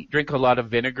they drink a lot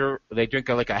of vinegar. They drink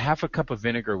like a half a cup of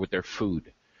vinegar with their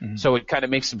food. Mm-hmm. So it kind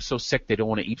of makes them so sick they don't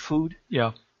want to eat food.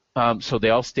 Yeah. So they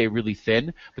all stay really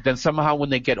thin. But then somehow when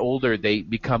they get older, they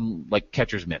become like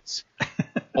catcher's mitts.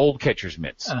 Old catcher's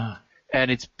mitts.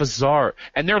 And it's bizarre.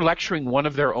 And they're lecturing one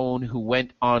of their own who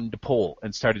went on the pole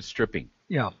and started stripping.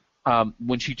 Yeah.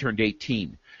 When she turned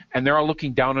 18. And they're all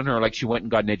looking down on her like she went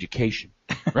and got an education,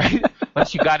 right? Like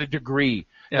she got a degree.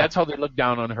 Yeah. That's how they look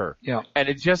down on her. Yeah. And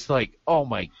it's just like, oh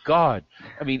my God.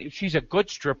 I mean, if she's a good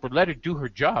stripper, let her do her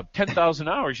job. 10,000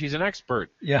 hours, she's an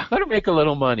expert. Yeah. Let her make a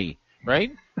little money,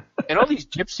 right? And all these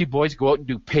gypsy boys go out and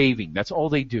do paving. That's all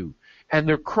they do. And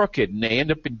they're crooked and they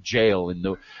end up in jail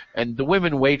and the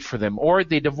women wait for them or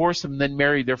they divorce them and then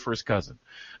marry their first cousin.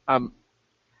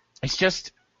 It's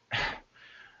just...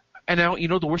 And now, you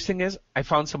know, the worst thing is I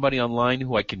found somebody online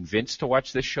who I convinced to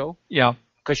watch this show. Yeah.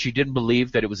 Because she didn't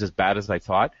believe that it was as bad as I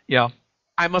thought. Yeah.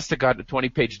 I must have got a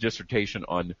 20-page dissertation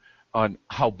on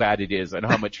how bad it is and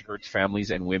how much it hurts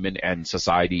families and women and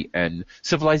society and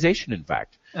civilization, in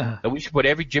fact. That we should put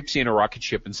every gypsy in a rocket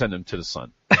ship and send them to the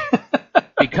sun.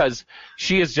 Because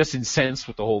she is just incensed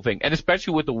with the whole thing. And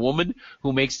especially with the woman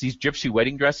who makes these gypsy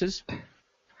wedding dresses.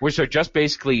 Which are just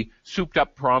basically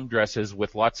souped-up prom dresses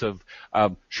with lots of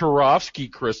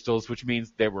Swarovski crystals, which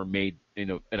means they were made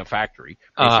in a factory,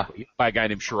 basically, by a guy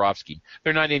named Swarovski.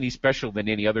 They're not any special than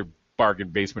any other bargain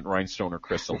basement rhinestone or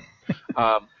crystal.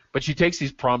 But she takes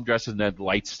these prom dresses and adds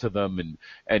lights to them,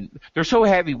 and they're so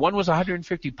heavy. One was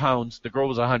 150 pounds, the girl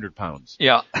was 100 pounds.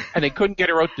 Yeah. And they couldn't get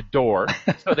her out the door,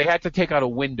 so they had to take out a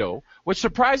window, which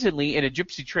surprisingly in a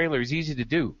gypsy trailer is easy to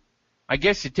do. I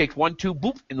guess it takes 1, 2,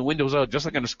 boop, and the window's out, just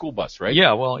like on a school bus, right?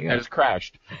 Yeah, well, yeah. And it's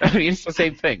crashed. I mean, it's the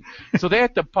same thing. So they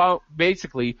had to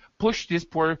basically push this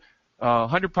poor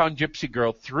 100-pound gypsy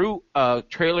girl through a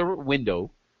trailer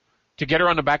window to get her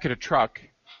on the back of the truck.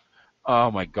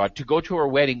 Oh my God! To go to her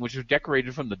wedding, which was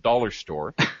decorated from the dollar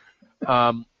store.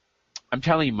 I'm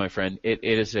telling you, my friend, it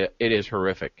is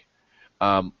horrific.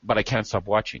 But I can't stop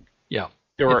watching. Yeah.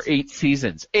 There are 8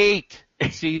 seasons. 8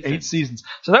 seasons. 8 seasons.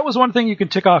 So that was one thing you can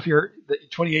tick off the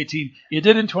 2018. You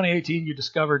did in 2018. You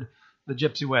discovered the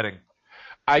Gypsy Wedding.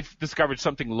 I've discovered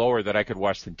something lower that I could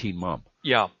watch than Teen Mom.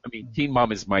 Yeah. I mean, Teen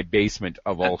Mom is my basement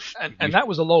of all. And that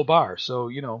was a low bar, so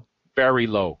you know. Very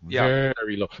low. Yeah.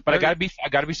 Very low. But I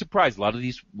gotta be surprised. A lot of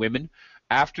these women,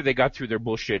 after they got through their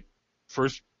bullshit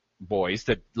first boys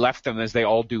that left them as they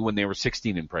all do when they were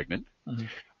 16 and pregnant,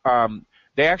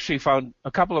 they actually found,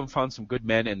 a couple of them found some good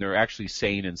men, and they're actually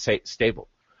sane and stable.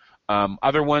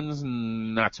 Other ones,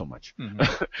 not so much.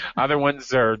 Other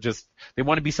ones are just, they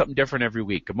want to be something different every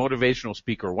week. A motivational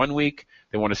speaker one week,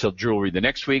 they want to sell jewelry the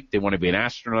next week, they want to be an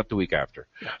astronaut the week after.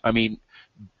 Yeah. I mean,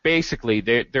 basically,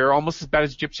 they're almost as bad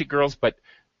as gypsy girls, but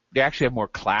they actually have more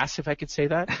class, if I could say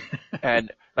that.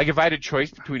 And like, if I had a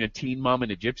choice between a teen mom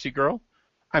and a gypsy girl,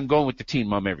 I'm going with the teen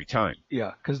mom every time.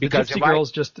 Yeah, because the gypsy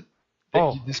girls just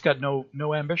got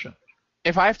no ambition.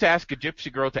 If I have to ask a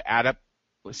gypsy girl to add up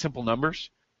simple numbers,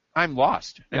 I'm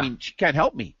lost. I mean, she can't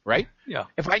help me, right? Yeah.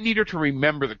 If I need her to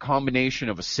remember the combination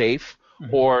of a safe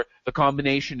or the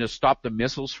combination to stop the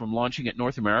missiles from launching at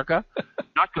North America,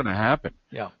 not going to happen.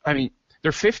 Yeah. I mean,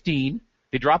 they're 15,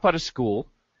 they drop out of school,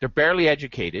 they're barely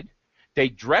educated, they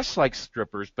dress like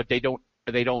strippers, but they don't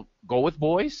go with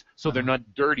boys, so they're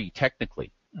not dirty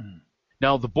technically.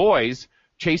 Now the boys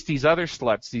chase these other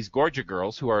sluts, these Gorgia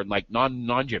girls who are like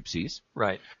non-gypsies.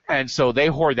 Right. And so they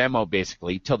whore them out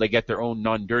basically till they get their own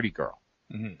non-dirty girl.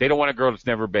 They don't want a girl that's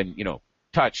never been,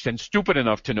 touched and stupid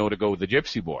enough to know to go with the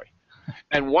gypsy boy.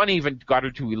 And one even got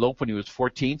her to elope when he was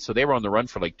 14, so they were on the run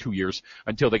for like 2 years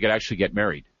until they could actually get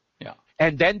married. Yeah.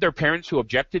 And then their parents who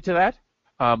objected to that,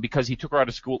 because he took her out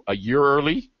of school a year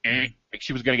early, like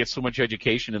she was going to get so much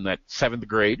education in that 7th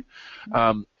grade,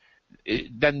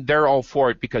 then they're all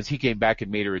for it because he came back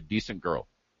and made her a decent girl.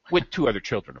 With 2 other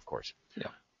children, of course. Yeah.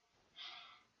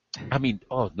 I mean,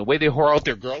 the way they whore out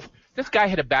their girls. This guy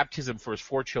had a baptism for his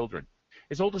 4 children.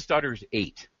 His oldest daughter is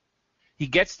 8. He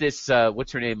gets this,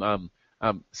 what's her name,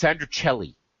 Sandra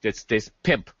Celli, this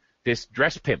pimp, this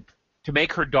dress pimp, to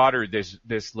make her daughter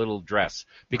this little dress.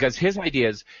 Because his idea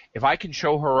is, if I can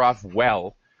show her off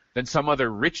well, then some other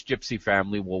rich gypsy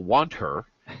family will want her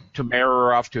to marry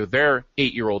her off to their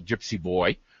 8-year-old gypsy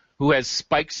boy who has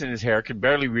spikes in his hair, can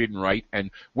barely read and write, and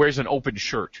wears an open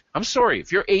shirt. I'm sorry,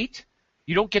 if you're 8,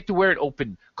 you don't get to wear an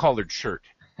open collared shirt.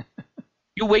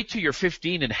 You wait till you're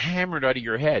 15 and hammer it out of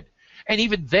your head. And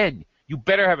even then, you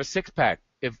better have a 6-pack,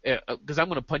 because I'm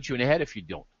going to punch you in the head if you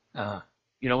don't.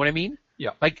 You know what I mean?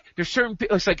 Yeah. Like, there's certain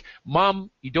people, it's like, Mom,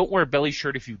 you don't wear a belly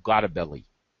shirt if you've got a belly.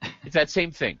 It's that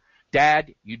same thing.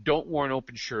 Dad, you don't wear an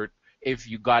open shirt if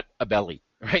you got a belly,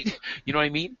 right? You know what I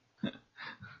mean?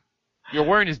 You're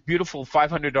wearing this beautiful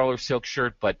 $500 silk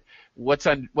shirt, but what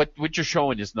you're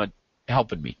showing is not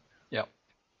helping me. Yeah.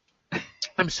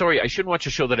 I'm sorry, I shouldn't watch a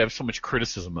show that I have so much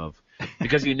criticism of,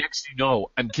 because next you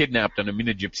know, I'm kidnapped and I'm in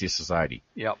a gypsy society.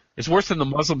 Yeah. It's worse than the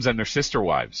Muslims and their sister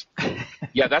wives.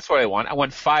 Yeah, that's what I want. I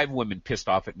want 5 women pissed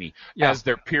off at me as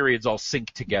their periods all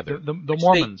sync together. The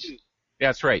Mormons.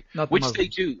 That's right. Which they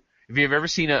do. If you've ever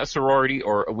seen a sorority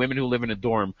or a women who live in a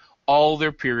dorm, all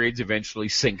their periods eventually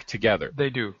sync together. They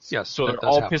do, yes. So they're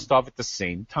all pissed off at the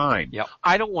same time. Yep.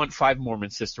 I don't want 5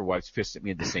 Mormon sister wives pissed at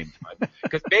me at the same time.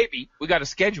 Because, baby, we got a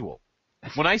schedule.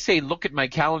 When I say look at my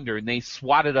calendar and they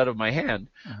swat it out of my hand,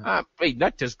 wait,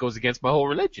 that just goes against my whole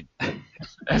religion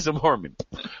as a Mormon.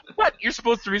 What? You're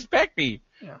supposed to respect me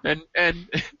and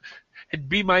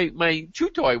be my chew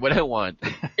toy when I want.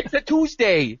 It's a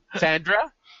Tuesday,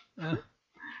 Sandra.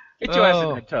 Get your ass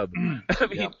in that tub. I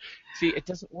mean, see, it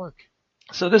doesn't work.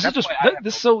 So this is just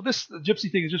this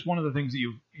gypsy thing is just one of the things that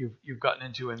you've gotten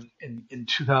into in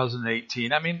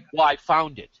 2018. I mean, well, I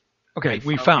found it. Okay,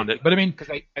 we found it, but I mean, because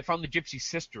I found the Gypsy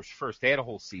Sisters first. They had a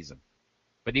whole season,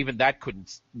 but even that couldn't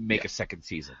make a second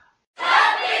season.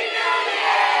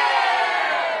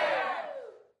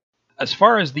 As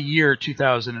far as the year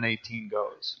 2018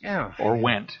 goes, or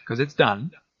went, because it's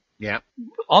done. Yeah.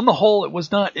 On the whole, it was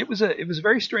not. It was a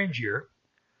very strange year.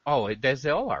 Oh, they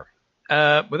all are.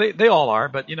 But they all are.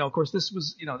 But of course, this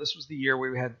was the year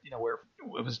where we had where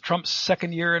it was Trump's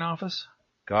second year in office.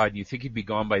 God, you think he'd be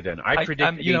gone by then? I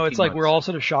predicted. It's like we're all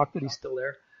sort of shocked that he's still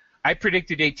there. I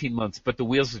predicted 18 months, but the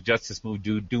wheels of justice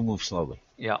do move slowly.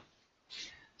 Yeah.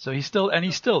 So he's still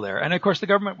there. And of course, the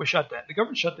government was shut down. The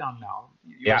government shut down now.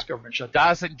 U.S. government shut down.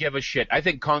 Doesn't give a shit. I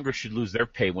think Congress should lose their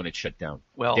pay when it's shut down.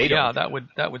 Well,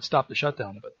 that would stop the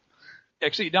shutdown. But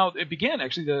actually, now it began.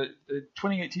 Actually, the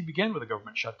 2018 began with a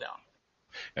government shutdown.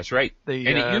 That's right, and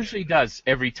it usually does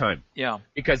every time. Yeah,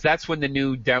 because that's when the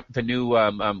new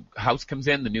House comes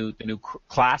in, the new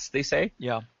class, they say.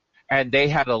 Yeah, and they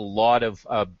had a lot of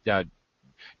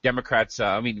Democrats,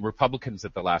 Republicans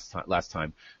at the last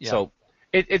time. Yeah. So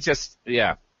it's just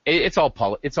it's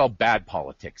all bad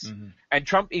politics. Mm-hmm. And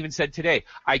Trump even said today,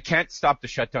 "I can't stop the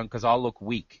shutdown because I'll look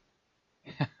weak."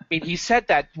 I mean, he said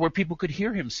that where people could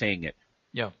hear him saying it.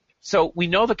 Yeah. So we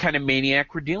know the kind of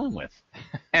maniac we're dealing with.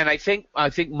 And I think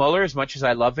Mueller, as much as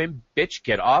I love him, bitch,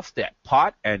 get off that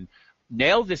pot and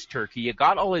nail this turkey. You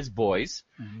got all his boys.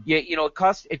 Mm-hmm.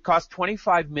 It cost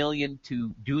 $25 million to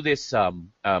do this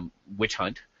witch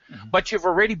hunt, mm-hmm. but you've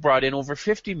already brought in over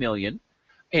 $50 million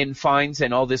in fines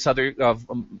and all this other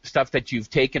stuff that you've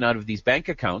taken out of these bank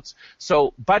accounts.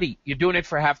 So, buddy, you're doing it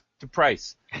for half the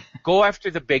price. Go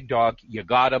after the big dog. You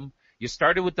got him. You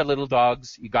started with the little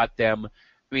dogs. You got them.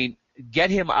 I mean, get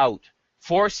him out.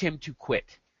 Force him to quit.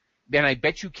 Then I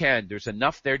bet you can. There's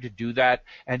enough there to do that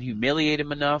and humiliate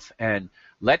him enough. And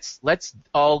let's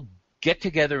all get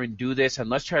together and do this, and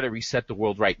let's try to reset the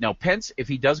world right. Now, Pence, if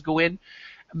he does go in,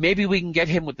 maybe we can get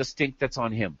him with the stink that's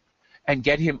on him and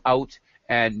get him out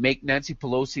and make Nancy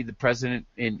Pelosi the president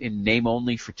in name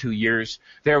only for 2 years.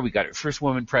 There we got it. First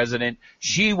woman president.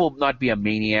 She will not be a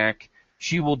maniac.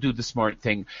 She will do the smart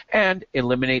thing and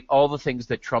eliminate all the things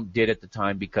that Trump did at the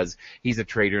time because he's a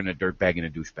traitor and a dirtbag and a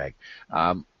douchebag.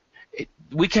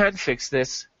 We can't fix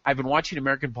this. I've been watching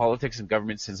American politics and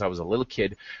government since I was a little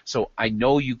kid, so I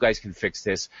know you guys can fix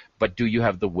this, but do you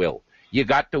have the will? You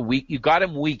got him weak, you got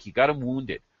him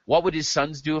wounded. What would his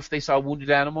sons do if they saw a wounded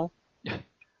animal?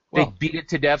 They'd beat it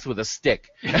to death with a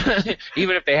stick,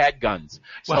 even if they had guns.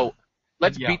 So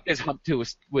let's beat this hump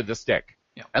with a stick.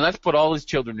 Yeah. And let's put all his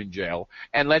children in jail,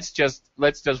 and let's just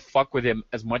fuck with him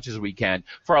as much as we can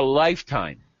for a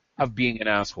lifetime of being an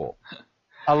asshole.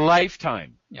 A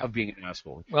lifetime of being an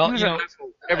asshole. Well, he was an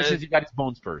asshole ever since he got his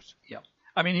bone spurs. Yeah.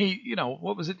 I mean, he,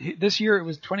 what was it? This year, it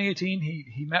was 2018.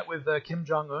 He met with Kim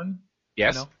Jong-un.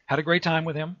 Yes. Had a great time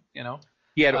with him.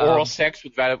 He had oral sex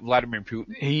with Vladimir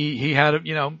Putin. He had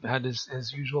had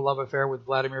his usual love affair with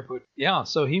Vladimir Putin. Yeah.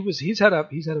 So he's had a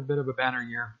bit of a banner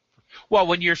year. Well,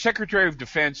 when your Secretary of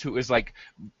Defense, who is like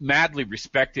madly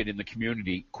respected in the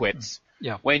community, quits,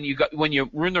 when you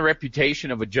ruin the reputation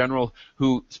of a general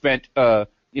who spent 4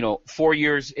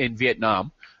 years in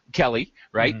Vietnam, Kelly,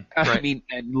 right? Mm-hmm. Right. I mean,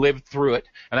 and lived through it,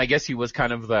 and I guess he was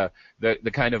kind of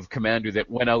the kind of commander that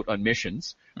went out on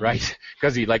missions, right?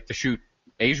 Because he liked to shoot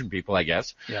Asian people, I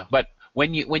guess. Yeah. But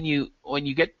when you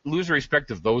lose the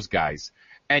respect of those guys,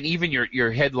 and even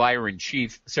your head liar in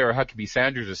chief, Sarah Huckabee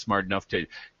Sanders, is smart enough to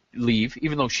leave,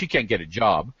 even though she can't get a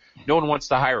job. No one wants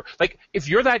to hire her. Like, if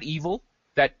you're that evil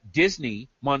that Disney,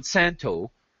 Monsanto,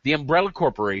 the Umbrella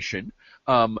Corporation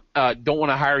don't want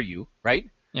to hire you, right?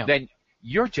 Yeah. Then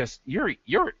you're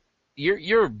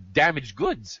damaged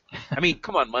goods. I mean,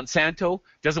 come on, Monsanto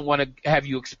doesn't want to have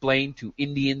you explain to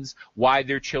Indians why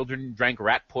their children drank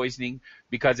rat poisoning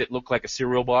because it looked like a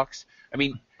cereal box. I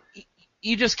mean,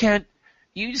 you just can't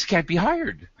be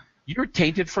hired. You're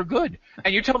tainted for good.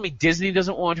 And you're telling me Disney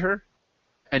doesn't want her?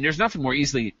 And there's nothing more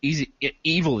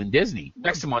evil in Disney,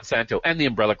 next to Monsanto and the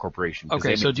Umbrella Corporation.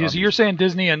 Okay, so you're saying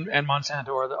Disney and Monsanto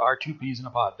are two peas in a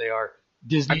pod. They are.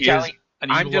 Disney is an evil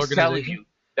I'm just organization. telling you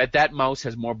that mouse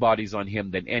has more bodies on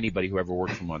him than anybody who ever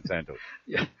worked for Monsanto.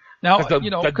 Yeah. Now, the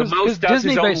mouse does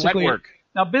his own wet work.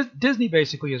 Now, Disney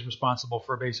basically is responsible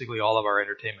for basically all of our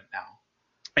entertainment now.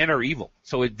 And are evil.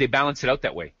 So they balance it out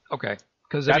that way. Okay.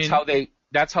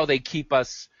 That's how they keep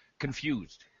us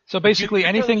confused. So basically,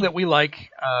 anything that we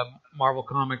like, Marvel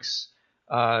Comics,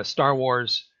 Star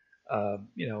Wars,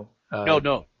 No.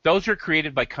 Those are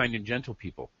created by kind and gentle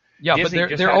people. Yeah, Disney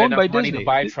but they're owned by Disney. To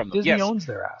buy from them. Disney owns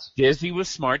their ass. Disney was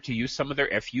smart to use some of their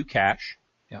FU cash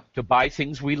to buy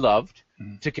things we loved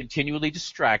to continually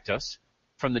distract us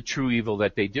from the true evil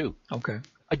that they do. Okay.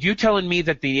 Are you telling me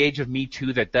that the age of Me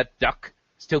Too, that duck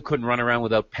still couldn't run around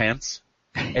without pants?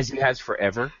 As he has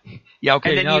forever. Yeah,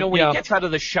 okay. And then, when he gets out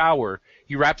of the shower,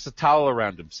 he wraps a towel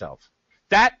around himself.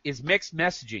 That is mixed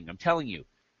messaging, I'm telling you.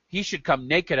 He should come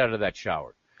naked out of that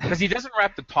shower. Because he doesn't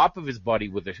wrap the top of his body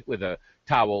with a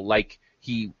towel like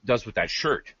he does with that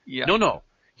shirt. Yeah. No.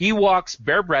 He walks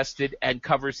bare-breasted and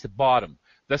covers the bottom.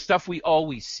 The stuff we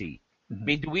always see. I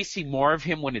mean, do we see more of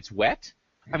him when it's wet?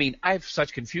 I mean, I have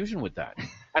such confusion with that.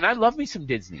 And I love me some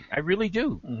Disney. I really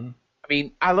do. I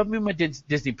mean, I love me my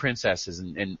Disney princesses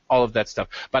and all of that stuff.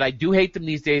 But I do hate them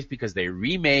these days because they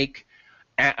remake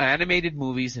animated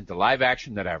movies into live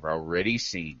action that I've already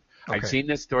seen. Okay. I've seen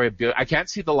this story. I can't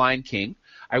see The Lion King.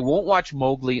 I won't watch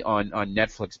Mowgli on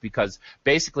Netflix because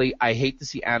basically I hate to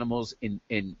see animals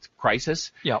in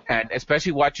crisis. Yeah. And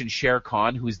especially watching Shere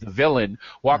Khan, who's the villain,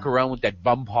 walk around with that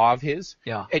bum paw of his.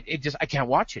 Yeah. It just, I can't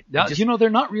watch it. Now, they're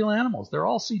not real animals. They're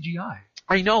all CGI.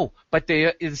 I know, but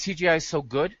the CGI is so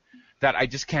good that I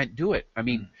just can't do it. I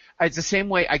mean, it's the same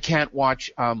way I can't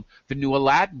watch the new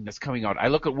Aladdin that's coming out. I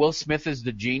look at Will Smith as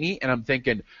the genie, and I'm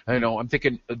thinking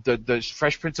the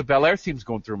Fresh Prince of Bel-Air theme's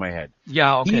going through my head.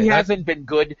 Yeah, okay. He hasn't been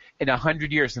good in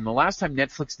 100 years. And the last time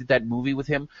Netflix did that movie with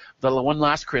him, the one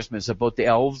last Christmas about the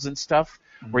elves and stuff,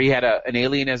 where he had an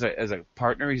alien as a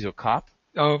partner. He's a cop.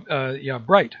 Oh, yeah,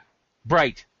 Bright.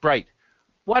 Bright.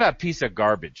 What a piece of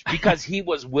garbage. Because he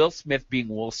was Will Smith being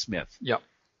Will Smith. Yep.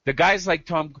 The guys like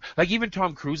even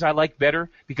Tom Cruise I like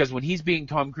better because when he's being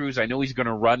Tom Cruise, I know he's going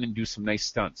to run and do some nice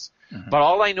stunts. But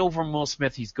all I know from Will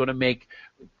Smith, he's going to make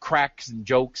cracks and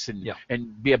jokes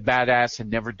and be a badass and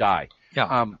never die.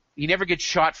 Yeah. He never gets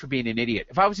shot for being an idiot.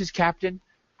 If I was his captain,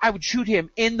 I would shoot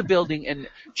him in the building and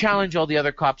challenge all the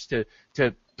other cops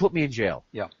to put me in jail.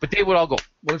 Yeah. But they would all go.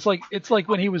 Well, it's like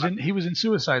when he was in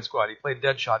Suicide Squad. He played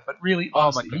Deadshot, but really,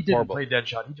 honestly, he didn't play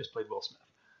Deadshot. He just played Will Smith.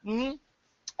 Mm-hmm.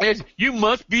 You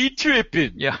must be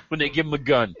tripping. Yeah. When they give him a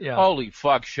gun. Yeah. Holy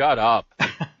fuck! Shut up.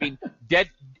 I mean,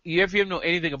 if you know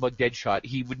anything about Deadshot,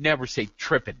 he would never say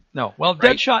tripping. No. Well,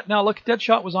 right? Deadshot. Now look,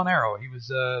 Deadshot was on Arrow. He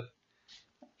was.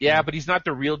 Yeah, but he's not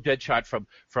the real Deadshot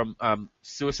from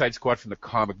Suicide Squad from the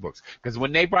comic books. Because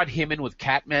when they brought him in with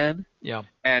Catman,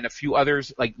 and a few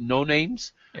others like no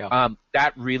names,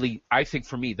 that really, I think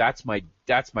for me, that's my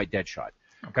Deadshot.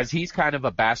 Because he's kind of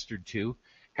a bastard too.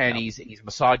 And he's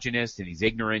misogynist and he's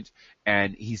ignorant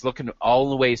and he's looking all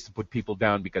the ways to put people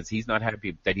down because he's not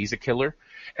happy that he's a killer.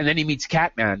 And then he meets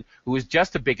Catman, who is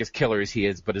just the biggest killer as he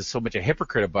is, but is so much a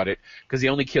hypocrite about it because he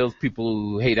only kills people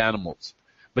who hate animals.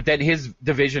 But then his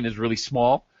division is really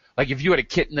small. Like if you had a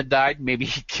kitten that died, maybe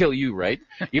he'd kill you, right?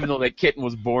 Even though that kitten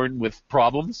was born with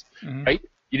problems, right?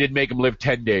 You didn't make him live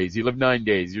 10 days. You lived 9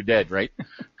 days. You're dead, right?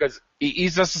 Because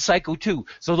he's just a psycho too.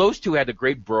 So those two had a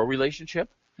great bro relationship.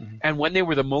 And when they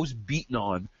were the most beaten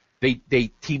on,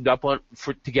 they teamed up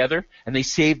together and they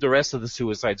saved the rest of the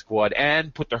Suicide Squad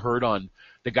and put the hurt on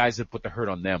the guys that put the hurt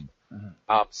on them.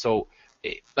 So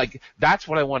that's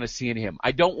what I want to see in him.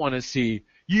 I don't want to see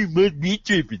you must be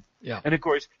tripping. Yeah. And of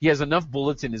course, he has enough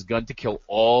bullets in his gun to kill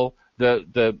all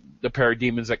the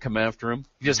parademons that come after him.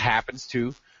 He just happens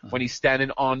to when he's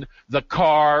standing on the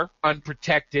car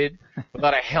unprotected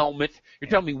without a helmet.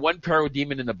 You're telling me one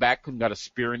parademon in the back couldn't got a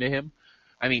spear into him?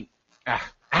 I mean,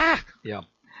 Yeah.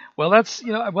 Well, that's,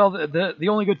 the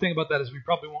only good thing about that is we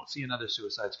probably won't see another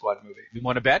Suicide Squad movie. You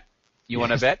want to bet? You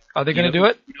want to bet? Are they going to do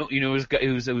it? You know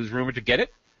who's rumored to get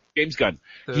it? James Gunn.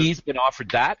 He's been offered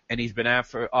that, and he's been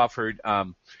offered,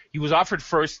 he was offered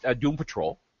first Doom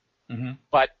Patrol,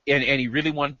 but, and he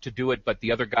really wanted to do it, but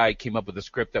the other guy came up with a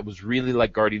script that was really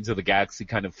like Guardians of the Galaxy,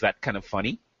 kind of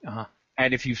funny.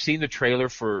 And if you've seen the trailer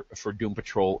for Doom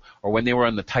Patrol or when they were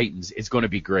on the Titans, it's going to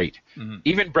be great.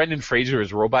 Even Brendan Fraser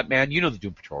as Robot Man, you know the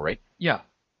Doom Patrol, right? Yeah.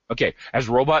 Okay, as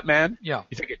Robot Man, you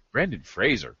think Brendan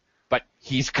Fraser, but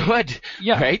he's good,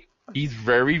 right? He's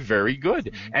very, very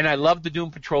good. And I love the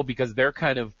Doom Patrol because they're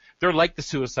like the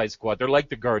Suicide Squad. They're like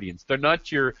the Guardians. They're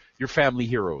not your family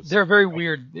heroes. They're very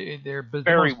weird. They're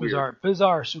very bizarre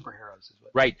superheroes.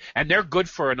 Right. And they're good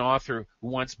for an author who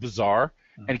wants bizarre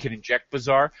and can inject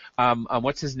bizarre.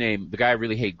 What's his name? The guy I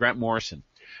really hate, Grant Morrison,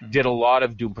 did a lot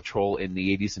of Doom Patrol in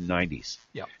the 80s and 90s.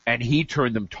 Yeah. And he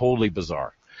turned them totally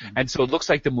bizarre. And so it looks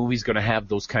like the movie's going to have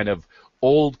those kind of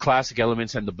old classic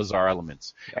elements and the bizarre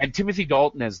elements. And Timothy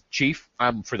Dalton as Chief,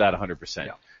 I'm for that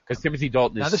 100%. Because Timothy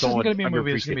Dalton is so underappreciated. Now this isn't going to be a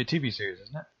movie, it's going to be a TV series,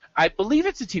 isn't it? I believe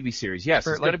it's a TV series, yes.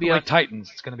 It's going to be like Titans.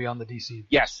 It's going to be on the DC.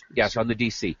 Yes, on the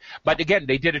DC. But again,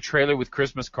 they did a trailer with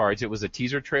Christmas cards. It was a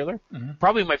teaser trailer.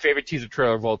 Probably my favorite teaser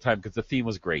trailer of all time because the theme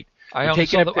was great. I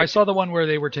saw the one where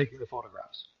they were taking the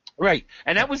photographs. Right.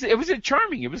 And it was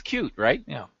charming. It was cute, right?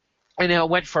 Yeah. And I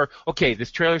went for, okay, this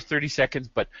trailer's 30 seconds,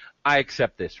 but I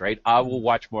accept this, right? I will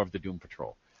watch more of the Doom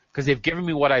Patrol. Because they've given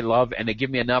me what I love, and they give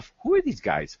me enough. Who are these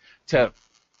guys to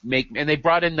make? And they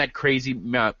brought in that crazy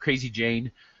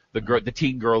Jane, the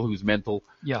teen girl who's mental,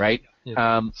 right?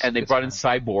 Yeah. And they brought in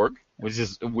Cyborg, which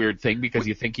is a weird thing because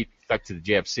you think he's stuck to the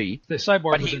JFC. The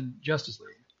Cyborg was in Justice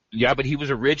League. Yeah, but he was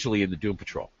originally in the Doom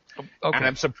Patrol. Okay. And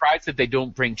I'm surprised that they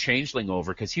don't bring Changeling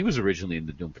over because he was originally in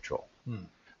the Doom Patrol.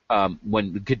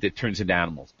 When the kid that turns into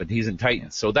animals, but he's in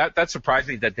Titans. So that surprised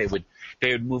me that they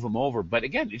would move him over. But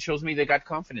again, it shows me they got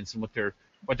confidence in what they're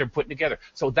putting together.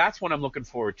 So that's what I'm looking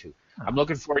forward to. I'm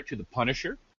looking forward to the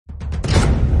Punisher.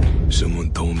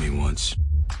 Someone told me once,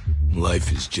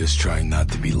 life is just trying not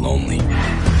to be lonely.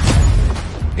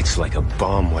 It's like a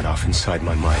bomb went off inside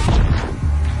my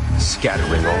mind,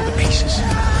 scattering all the pieces.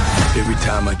 Every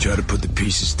time I try to put the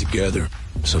pieces together,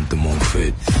 something won't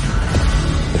fit.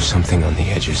 There's something on the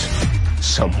edges.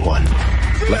 Someone,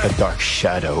 like a dark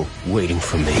shadow, waiting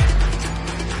for me.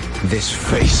 This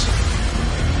face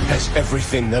has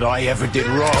everything that I ever did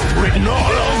wrong written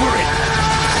all over it.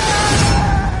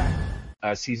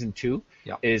 Season 2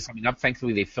 is coming up.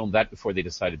 Thankfully, they filmed that before they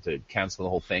decided to cancel the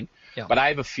whole thing. Yeah. But I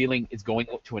have a feeling it's going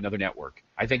to another network.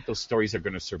 I think those stories are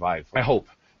going to survive. I hope.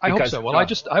 I hope so. Well, I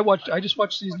just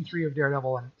watched season 3 of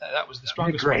Daredevil, and that was the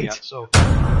strongest one yet. So.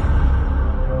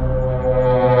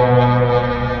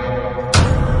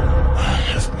 I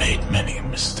have made many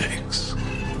mistakes,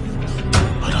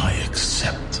 but I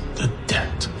accept the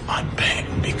debt I'm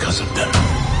paying because of them.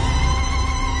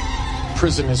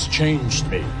 Prison has changed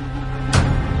me.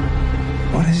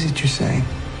 What is it you're saying?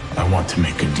 I want to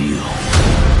make a deal.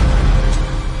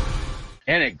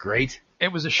 Isn't it great?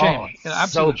 It was a shame. An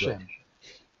absolute shame.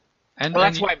 And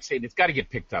that's why I'm saying it's got to get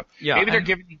picked up. Yeah, maybe they're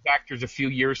giving these actors a few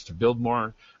years to build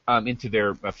more into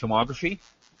their filmography,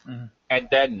 and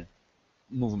then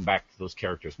move them back to those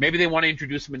characters. Maybe they want to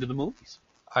introduce them into the movies.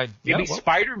 Maybe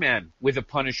Spider-Man with a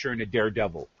Punisher and a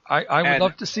Daredevil. I would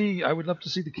love to see. I would love to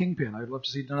see the Kingpin. I'd love to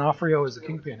see D'Onofrio as the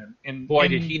Kingpin.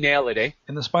 Did he nail it, eh?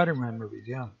 In the Spider-Man movies,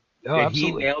 yeah. Oh, yeah,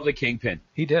 absolutely. He nailed the Kingpin.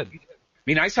 He did. I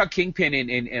mean, I saw Kingpin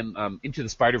in Into the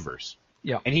Spider-Verse.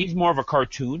 Yeah. And he's more of a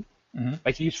cartoon.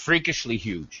 Like, he's freakishly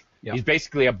huge. Yeah. He's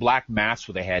basically a black mass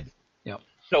with a head. Yeah.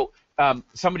 So,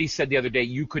 somebody said the other day,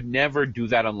 you could never do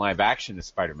that on live action as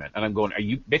Spider-Man. And I'm going, are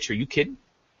you kidding?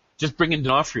 Just bring in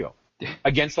D'Onofrio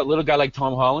against a little guy like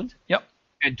Tom Holland. Yep.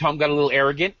 And Tom got a little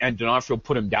arrogant, and D'Onofrio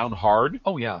put him down hard.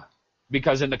 Oh, yeah.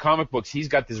 Because in the comic books, he's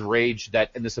got this rage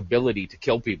and this ability to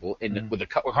kill people with a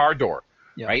car door,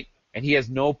 right? And he has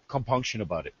no compunction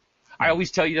about it. I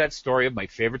always tell you that story of my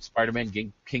favorite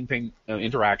Spider-Man Kingpin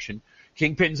interaction.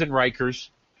 Kingpin's in Rikers,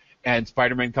 and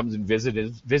Spider-Man comes and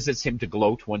visits him to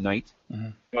gloat one night.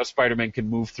 You know, Spider-Man can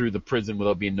move through the prison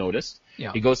without being noticed.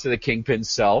 Yeah. He goes to the Kingpin's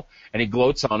cell, and he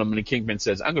gloats on him, and the Kingpin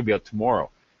says, I'm going to be out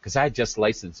tomorrow because I just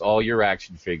licensed all your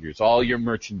action figures, all your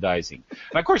merchandising.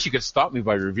 And, of course, you could stop me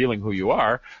by revealing who you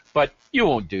are, but you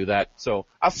won't do that, so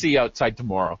I'll see you outside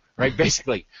tomorrow, right?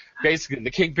 Basically,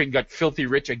 the Kingpin got filthy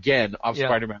rich again off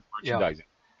Spider-Man merchandising.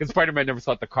 Because Spider-Man never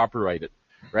thought to copyright it,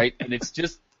 right? And it's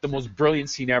just the most brilliant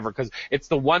scene ever because it's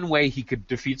the one way he could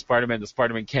defeat Spider-Man that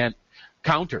Spider-Man can't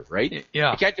counter, right?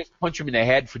 Yeah. You can't just punch him in the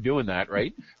head for doing that,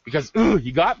 right? Because,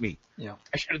 you got me. Yeah.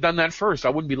 I should have done that first. I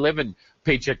wouldn't be living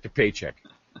paycheck to paycheck.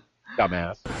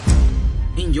 Dumbass.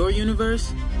 In your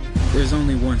universe, there's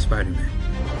only one Spider-Man.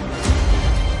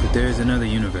 But there is another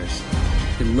universe.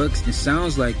 It looks and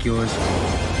sounds like yours,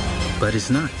 but it's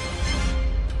not.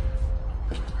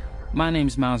 My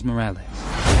name's Miles Morales.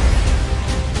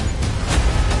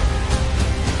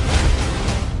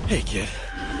 Hey, kid.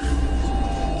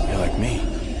 You're like me.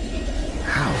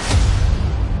 How?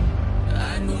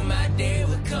 I knew my day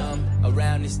would come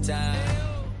around this time.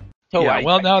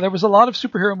 Now there was a lot of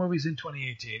superhero movies in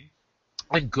 2018.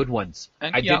 And good ones.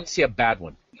 And, I didn't see a bad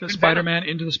one. The Spider-Man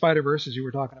Into the Spider-Verse, as you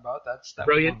were talking about, that's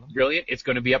brilliant. It's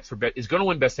going to be up for it's going to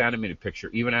win Best Animated Picture,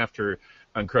 even after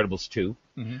Incredibles 2.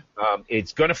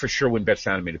 It's going to for sure win Best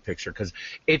Animated Picture because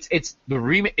it's a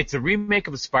remake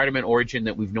of a Spider-Man origin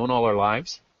that we've known all our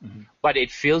lives, but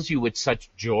it fills you with such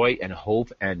joy and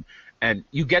hope and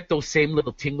you get those same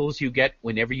little tingles you get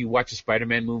whenever you watch a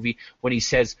Spider-Man movie when he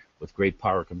says, with great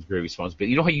power comes great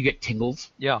responsibility. You know how you get tingles?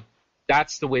 Yeah.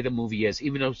 That's the way the movie is.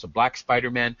 Even though it's a black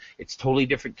Spider-Man, it's totally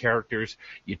different characters.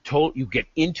 You get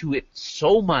into it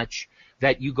so much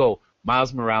that you go,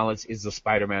 Miles Morales is the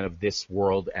Spider-Man of this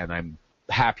world, and I'm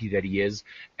happy that he is.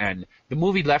 And the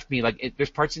movie left me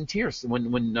there's parts in tears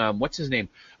when what's his name,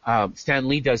 Stan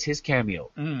Lee does his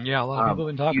cameo. A lot of people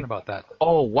have been talking about that.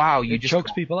 Oh wow, it just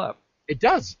chokes people up. It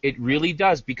does. It really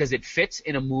does because it fits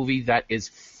in a movie that is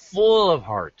full of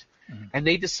heart. And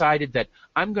they decided that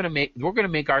we're going to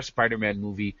make our Spider-Man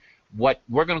movie we're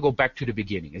going to go back to the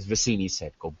beginning, as Vicini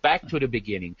said, go back to the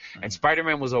beginning. And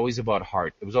Spider-Man was always about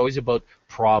heart. It was always about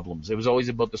problems. It was always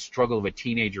about the struggle of a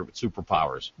teenager with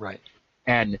superpowers. Right.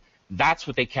 And that's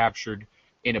what they captured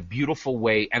in a beautiful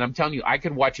way. And I'm telling you, I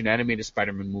could watch an animated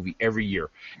Spider-Man movie every year.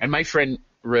 And my friend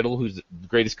Riddle, who's the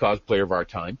greatest cosplayer of our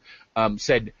time,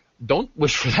 said, "Don't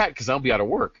wish for that because I'll be out of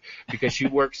work," because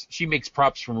she makes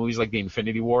props for movies like the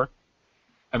Infinity War.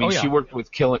 I mean, she worked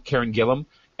with Karen Gillan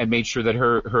and made sure that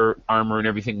her armor and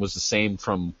everything was the same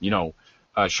from,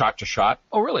 shot to shot.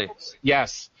 Oh, really?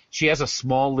 Yes. She has a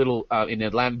small little, in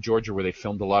Atlanta, Georgia, where they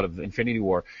filmed a lot of Infinity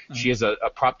War. Mm-hmm. She has a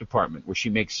prop department where she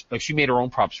made her own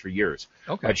props for years.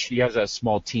 Okay. But she has a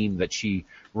small team that she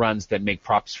runs that make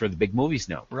props for the big movies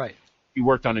now. Right. She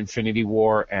worked on Infinity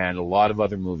War and a lot of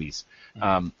other movies.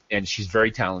 And she's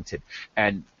very talented.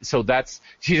 And so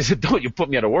she said, "Don't you put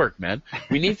me out of work, man.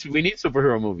 We need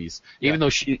superhero movies." Even though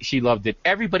she loved it.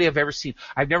 Everybody I've ever seen,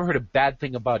 I've never heard a bad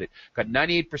thing about it. Got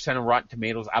 98% on Rotten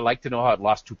Tomatoes. I like to know how it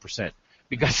lost 2%.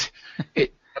 Because I'm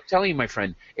telling you, my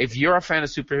friend, if you're a fan of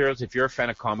superheroes, if you're a fan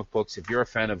of comic books, if you're a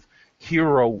fan of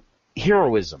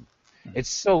heroism, it's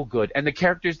so good. And the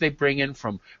characters they bring in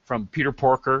from Peter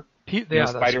Porker,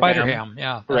 Spider-Ham.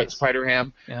 Yeah. Right,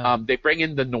 Spider-Ham. Yeah. They bring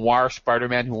in the noir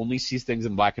Spider-Man who only sees things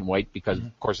in black and white because,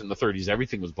 of course, in the 30s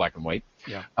everything was black and white.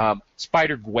 Yeah.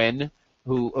 Spider-Gwen,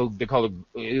 who they call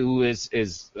who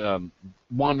is one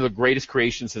of the greatest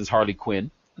creations since Harley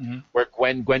Quinn, where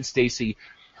Gwen Stacy,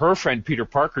 her friend Peter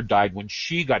Parker died when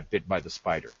she got bit by the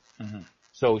spider. Mm-hmm.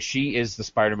 So she is the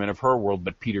Spider-Man of her world,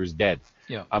 but Peter's dead.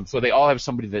 Yeah. So they all have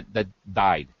somebody that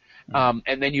died. And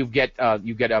then you get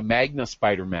a Magna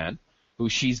Spider-Man, who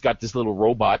she's got this little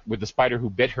robot where the spider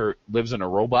who bit her lives in a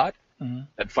robot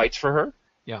that fights for her.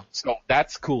 Yeah. So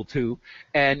that's cool too.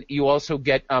 And you also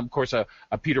get, of course, a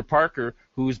Peter Parker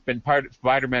who's been part of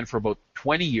Spider-Man for about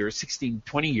 20 years.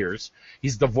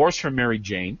 He's divorced from Mary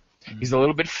Jane. He's a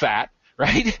little bit fat.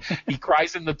 Right? He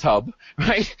cries in the tub,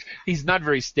 right? He's not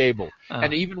very stable.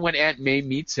 And even when Aunt May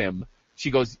meets him, she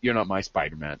goes, "You're not my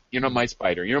Spider-Man. You're not my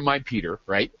Spider. You're my Peter,"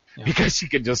 right? Yeah. Because she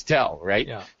can just tell, right?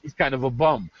 Yeah. He's kind of a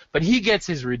bum. But he gets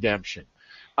his redemption.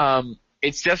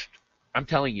 It's just, I'm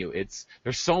telling you,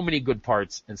 there's so many good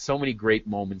parts and so many great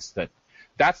moments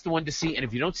that's the one to see. And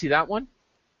if you don't see that one,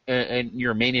 and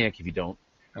you're a maniac if you don't,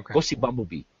 go see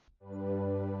Bumblebee.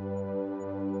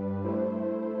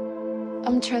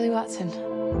 I'm Charlie Watson.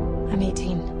 I'm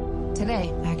 18.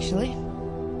 Today, actually.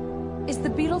 Is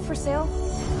the Beetle for sale?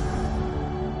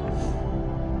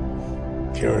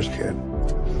 It's yours, kid.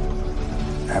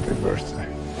 Happy birthday.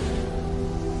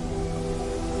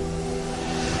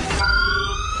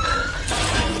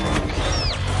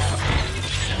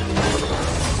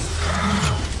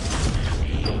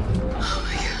 Oh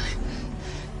my God.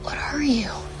 What are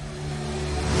you?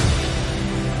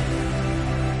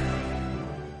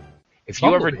 If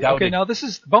you ever doubted... Okay, now this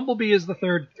is... Bumblebee is the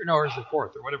third... No, or is the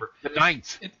fourth, or whatever. The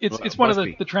ninth. It's one of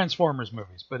the Transformers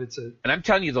movies, but it's a... And I'm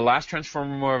telling you, the last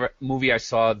Transformer movie I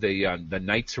saw, the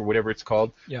Knights or whatever it's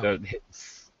called,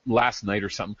 last night or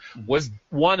something, was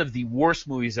one of the worst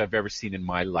movies I've ever seen in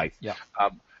my life. Yeah.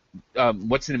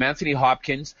 What's in Anthony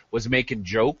Hopkins was making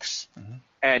jokes,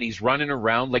 and he's running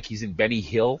around like he's in Benny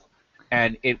Hill.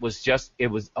 And it was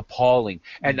appalling.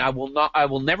 And I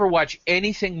will never watch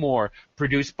anything more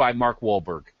produced by Mark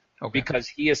Wahlberg because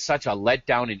he is such a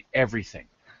letdown in everything.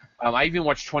 I even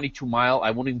watched 22 Mile.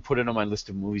 I won't even put it on my list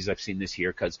of movies I've seen this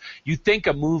year because you think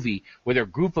a movie where a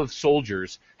group of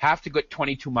soldiers have to get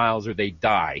 22 miles or they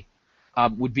die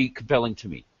would be compelling to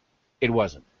me. It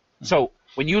wasn't. So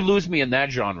when you lose me in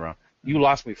that genre, you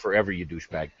lost me forever, you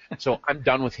douchebag. So I'm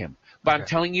done with him. But I'm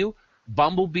telling you,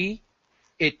 Bumblebee,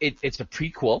 it's a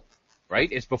prequel, right?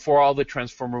 It's before all the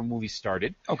Transformer movies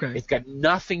started. Okay. It's got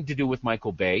nothing to do with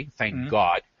Michael Bay, thank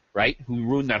God, right? Who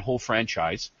ruined that whole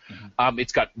franchise.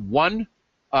 It's got one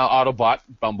Autobot,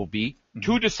 Bumblebee,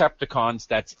 two Decepticons,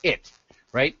 that's it,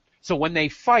 right? So when they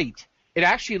fight, it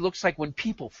actually looks like when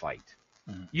people fight.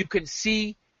 You can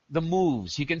see the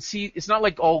moves. You can see, it's not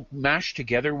like all mashed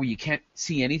together where you can't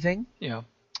see anything. Yeah.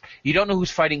 You don't know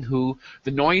who's fighting who. The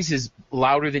noise is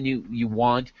louder than you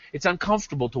want. It's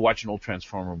uncomfortable to watch an old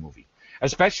Transformer movie,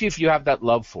 especially if you have that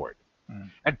love for it.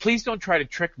 And please don't try to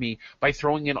trick me by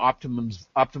throwing in Optimum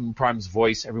Prime's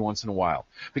voice every once in a while,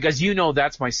 because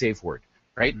that's my safe word,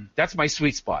 right? That's my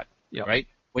sweet spot, right?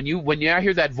 When I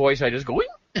hear that voice, I just go,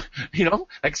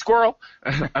 like squirrel.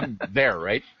 I'm there,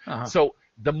 right? So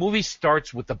the movie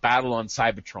starts with the battle on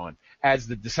Cybertron as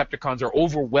the Decepticons are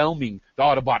overwhelming the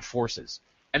Autobot forces.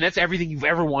 And that's everything you've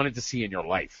ever wanted to see in your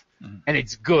life. And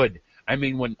it's good. I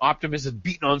mean, when Optimus is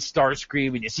beating on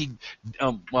Starscream and you see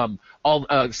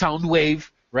Soundwave,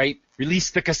 right,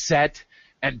 release the cassette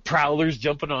and Prowler's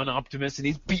jumping on Optimus and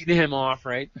he's beating him off,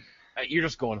 right? You're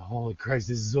just going, holy Christ,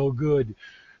 this is so good.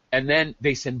 And then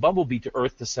they send Bumblebee to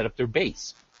Earth to set up their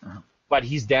base. But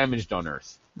he's damaged on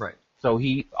Earth. Right. So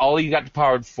all he got the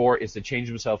power for is to change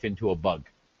himself into a bug.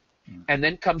 And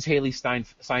then comes Haley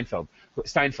Steinfeld,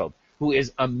 who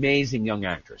is amazing young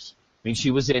actress. I mean,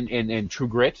 she was in True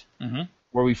Grit,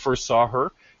 where we first saw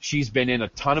her. She's been in a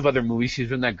ton of other movies. She's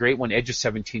been that great one, Edge of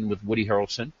 17, with Woody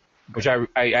Harrelson, which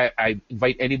I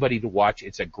invite anybody to watch.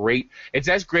 It's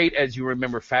as great as you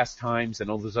remember Fast Times and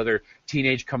all those other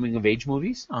teenage coming-of-age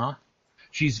movies.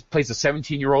 She plays a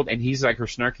 17-year-old, and he's like her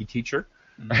snarky teacher.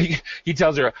 He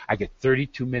tells her, I get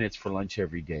 32 minutes for lunch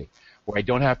every day, where I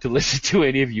don't have to listen to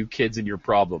any of you kids and your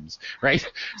problems, right?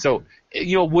 So,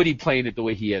 Woody playing it the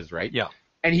way he is, right? Yeah.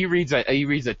 And he reads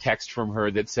a text from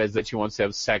her that says that she wants to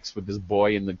have sex with this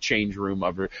boy in the change room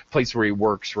of her place where he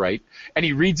works, right? And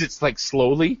he reads it like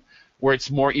slowly, where it's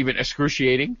more even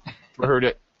excruciating for her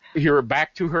to hear it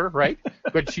back to her, right?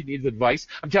 But she needs advice.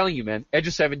 I'm telling you, man, Edge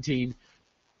of 17,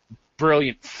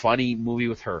 brilliant, funny movie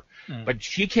with her. But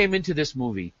she came into this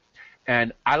movie,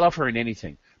 and I love her in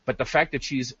anything. But the fact that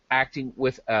she's acting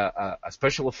with a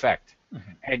special effect,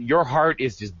 and your heart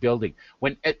is just building.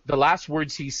 When the last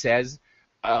words he says,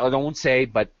 I won't say,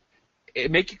 but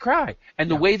it make you cry. And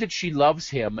the way that she loves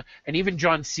him, and even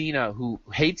John Cena, who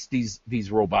hates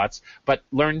these robots, but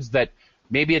learns that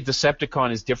maybe a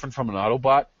Decepticon is different from an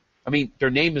Autobot. I mean,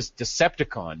 their name is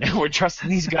Decepticon, and we're trusting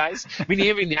these guys. I mean, he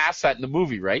even asked that in the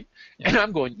movie, right? And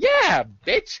I'm going, yeah,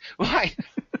 bitch. Why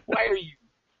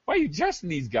are you trusting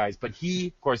these guys? But he,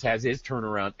 of course, has his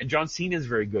turnaround, and John Cena is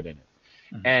very good in it,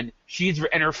 and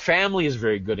her family is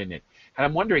very good in it. And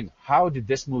I'm wondering, how did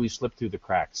this movie slip through the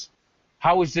cracks?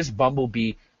 How is this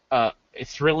Bumblebee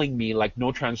thrilling me like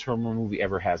no Transformer movie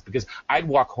ever has? Because I'd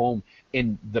walk home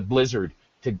in the blizzard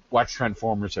to watch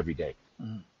Transformers every day.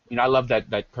 I love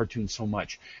that cartoon so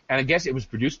much. And I guess it was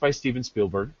produced by Steven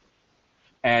Spielberg,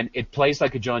 and it plays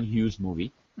like a John Hughes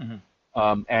movie.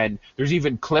 And there's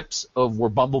even clips of where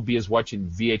Bumblebee is watching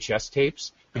VHS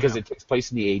tapes because it takes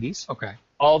place in the 80s. Okay.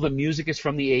 All the music is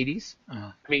from the 80s.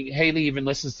 I mean, Haley even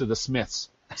listens to the Smiths.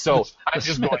 So I'm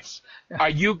just going, are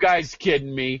you guys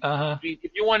kidding me? I mean,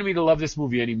 if you wanted me to love this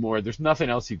movie anymore, there's nothing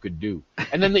else you could do.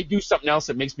 And then they do something else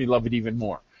that makes me love it even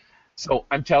more. So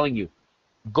I'm telling you,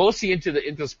 go see Into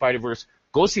the Spider-Verse.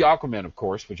 Go see Aquaman, of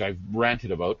course, which I've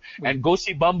ranted about. And go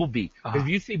see Bumblebee. If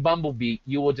you see Bumblebee,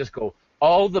 you will just go,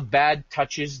 all the bad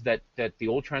touches that the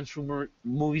old Transformer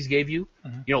movies gave you,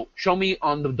 show me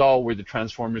on the doll where the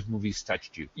Transformers movies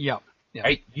touched you. Yeah.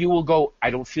 Right? You will go,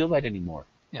 I don't feel that anymore.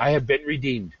 Yeah. I have been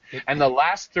redeemed. And the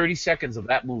last 30 seconds of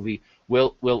that movie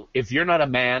will, if you're not a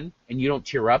man and you don't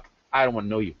tear up, I don't want to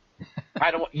know you.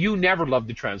 You never loved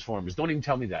the Transformers. Don't even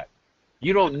tell me that.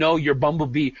 You don't know your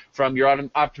Bumblebee from your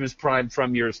Optimus Prime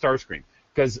from your Starscream.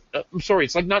 Because, I'm sorry,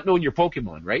 it's like not knowing your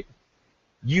Pokemon, right?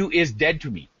 You is dead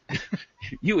to me.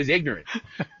 You is ignorant.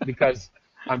 Because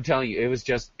I'm telling you,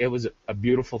 it was a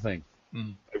beautiful thing.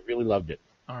 I really loved it.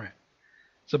 All right.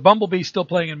 So Bumblebee's still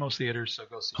playing in most theaters, so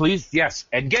go see it. Please, yes.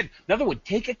 And again, another one,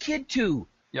 take a kid to.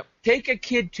 Yep. Take a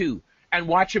kid to and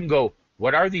watch him go,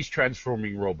 what are these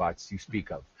transforming robots you speak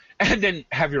of? And then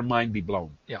have your mind be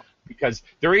blown. Yeah. Because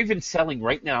they're even selling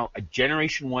right now a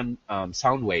Generation 1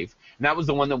 Soundwave, and that was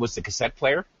the one that was the cassette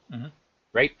player,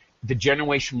 right? The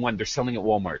Generation 1, they're selling at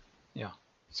Walmart. Yeah.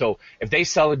 So if they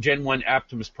sell a Gen 1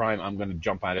 Optimus Prime, I'm going to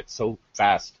jump on it so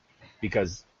fast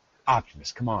because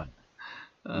Optimus, come on.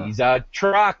 He's a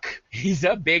truck. He's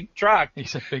a big truck.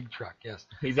 He's a big truck, yes.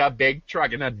 He's a big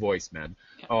truck. And that voice, man.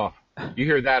 Oh, you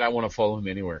hear that, I want to follow him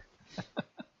anywhere.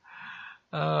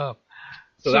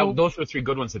 So those were three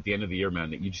good ones at the end of the year, man,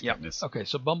 that you just can't miss. Okay,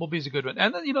 so Bumblebee's a good one.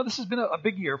 And then, this has been a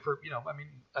big year for,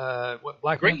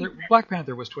 Black Panther? Black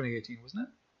Panther was 2018, wasn't it?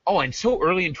 Oh, and so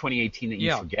early in 2018 that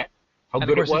you forget how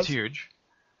good it was. Of course, it's huge.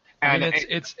 And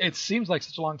it seems like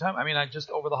such a long time. I mean, I just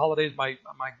over the holidays, my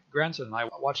grandson and I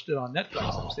watched it on Netflix.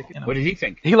 I was thinking, what did he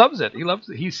think? He loves it. He loves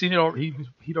it. He's seen it.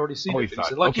 He'd already seen it. He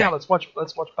said, yeah, let's watch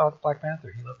Black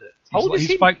Panther. He loved it. How old is he?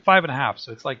 He's 5.5,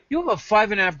 so it's like you have a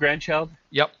 5.5 grandchild.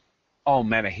 Yep. Oh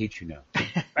man, I hate you now.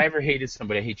 If I ever hated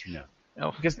somebody, I hate you now.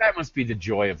 No. Because that must be the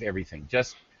joy of everything.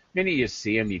 Just the minute you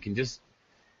see him, you can just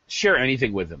share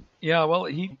anything with him. Yeah. Well,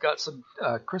 he got some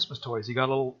Christmas toys. He got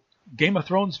a little Game of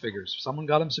Thrones figures. Someone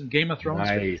got him some Game of Thrones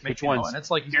figures. Which ones? And it's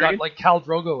like he's got like Khal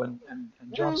Drogo and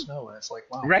Jon Snow, and it's like,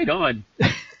 wow. Right on.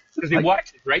 Because he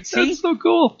watched it, right? See? That's so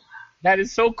cool. That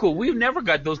is so cool. We've never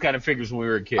got those kind of figures when we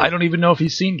were a kid. I don't even know if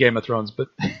he's seen Game of Thrones, but...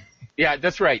 Yeah,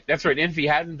 that's right. That's right. And if he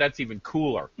hadn't, that's even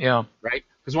cooler. Yeah. Right?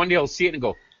 Because one day he'll see it and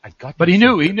go, I got But he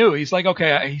knew. He's like,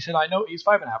 okay. He said, I know he's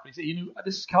 5.5. But he said, he knew,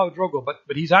 this is Khal Drogo, but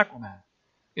he's Aquaman.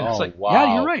 It's like, wow.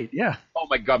 Yeah, you're right. Yeah. Oh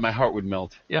my God, my heart would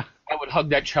melt. Yeah. I would hug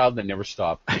that child and never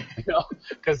stop.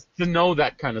 Because to know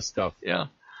that kind of stuff. Yeah.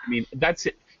 I mean, that's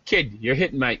it. Kid, you're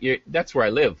hitting that's where I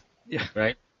live. Yeah.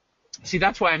 Right? See,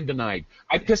 that's why I'm denied.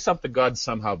 I piss off the gods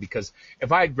somehow because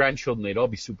if I had grandchildren, they'd all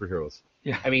be superheroes.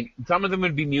 Yeah. I mean, some of them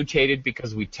would be mutated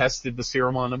because we tested the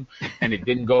serum on them and it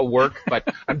didn't go work. But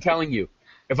I'm telling you,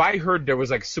 if I heard there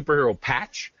was like a superhero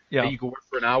patch that you could work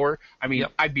for an hour, I mean,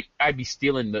 I'd be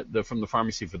stealing the from the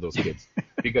pharmacy for those kids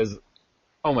because,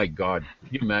 oh my God,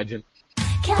 can you imagine?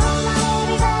 Come on,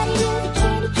 everybody, do the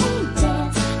candy cane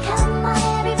dance. Come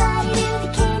on, everybody, do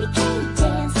the candy cane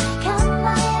dance. Come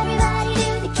on, everybody,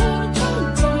 do the candy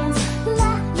cane dance.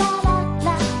 La la la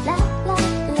la la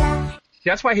la la. See,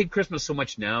 that's why I hate Christmas so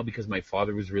much now because my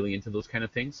father was really into those kind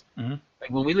of things. Mm-hmm. Like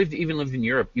when we lived in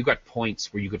Europe, you got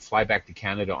points where you could fly back to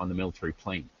Canada on the military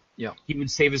plane. Yeah. He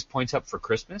would save his points up for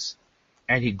Christmas,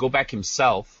 and he'd go back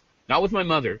himself, not with my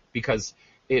mother because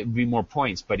it would be more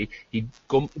points, but he'd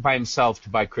go by himself to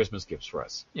buy Christmas gifts for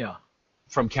us. Yeah.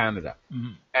 From Canada.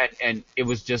 Mm-hmm. And it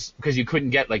was just because you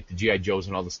couldn't get like the G.I. Joes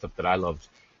and all the stuff that I loved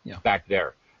back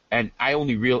there. And I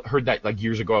only heard that like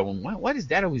years ago. I went, why does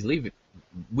Dad always leave it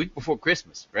week before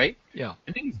Christmas, right? Yeah.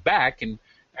 And then he's back, and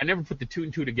I never put the two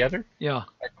and two together. Yeah.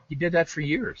 He did that for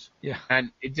years. Yeah.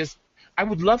 And it just, I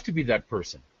would love to be that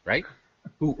person, right?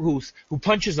 Who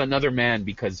punches another man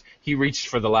because he reached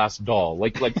for the last doll,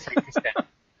 like Frank Costanza.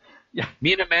 Yeah.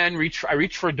 Me and a man I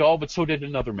reached for a doll, but so did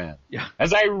another man. Yeah.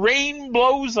 As rain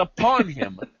blows upon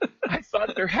him, I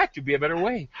thought there had to be a better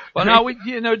way. Well, no, we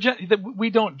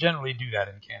don't generally do that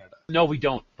in Canada. No, we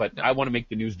don't. But I want to make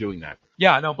the news doing that.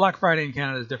 Yeah, no, Black Friday in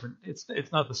Canada is different.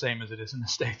 It's not the same as it is in the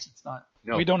States. It's not.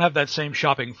 No. We don't have that same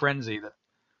shopping frenzy that.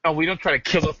 No, we don't try to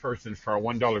kill a person for a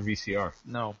 $1 VCR.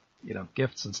 No,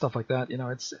 gifts and stuff like that.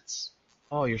 It's.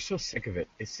 Oh, you're so sick of it.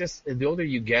 It's just the older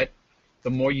you get, the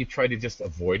more you try to just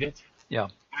avoid it. Yeah.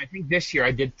 I think this year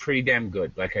I did pretty damn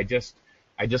good. Like I just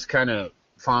kind of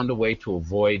found a way to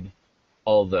avoid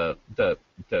all the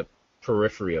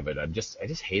periphery of it. I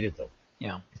just hate it though.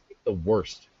 Yeah. It's the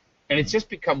worst. And it's just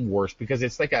become worse because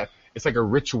it's like a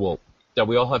ritual that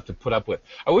we all have to put up with.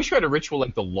 I wish we had a ritual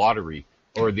like the lottery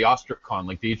or the Ostracon,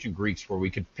 like the ancient Greeks, where we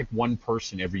could pick one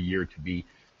person every year to be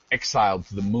exiled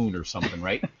to the moon or something,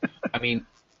 right? I mean,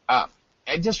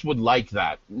 I just would like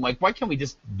that. Like, why can't we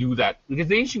just do that? Because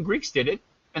the ancient Greeks did it,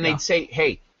 and they'd say,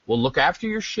 hey, we'll look after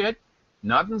your shit.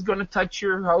 Nothing's going to touch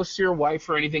your house, your wife,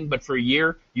 or anything, but for a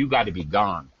year, you got to be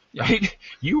gone, right?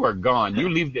 You are gone. You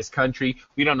leave this country.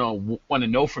 We don't want to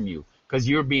know from you because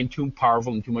you're being too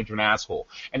powerful and too much of an asshole.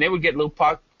 And they would get a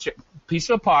little piece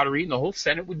of pottery, and the whole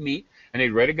Senate would meet, and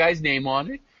they'd write a guy's name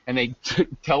on it, and they'd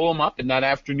tell him up, and that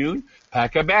afternoon,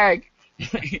 pack a bag.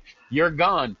 You're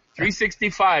gone.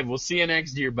 365. We'll see you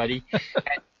next year, buddy.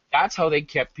 And that's how they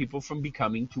kept people from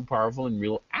becoming too powerful and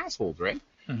real assholes, right?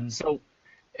 Mm-hmm. So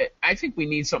I think we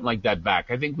need something like that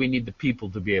back. I think we need the people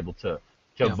to be able to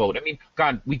vote. I mean,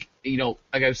 God, like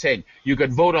I was saying, you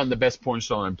could vote on the best porn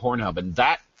star on Pornhub, and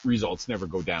that results never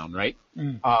go down, right?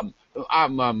 Mm.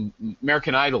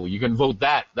 American Idol, you can vote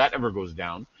that never goes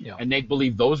down, and they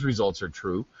believe those results are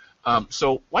true.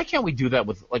 So why can't we do that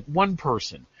with like one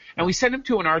person? And we send him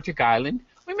to an Arctic island.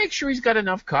 We make sure he's got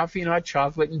enough coffee and hot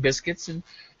chocolate and biscuits,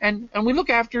 and we look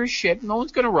after his shit. No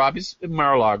one's going to rob his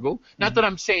Mar-a-Lago. Not that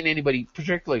I'm saying anybody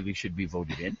particularly should be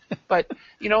voted in, but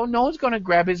no one's going to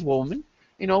grab his woman.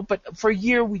 But for a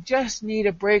year, we just need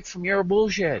a break from your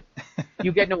bullshit.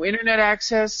 You get no internet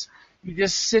access. You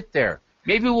just sit there.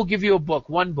 Maybe we'll give you a book,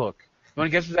 one book. You want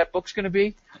to guess what that book's going to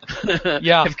be?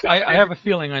 Yeah, I have a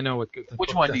feeling I know what.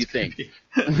 Which one do you think?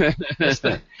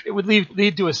 It would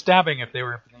lead to a stabbing if they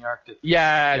were up in the Arctic.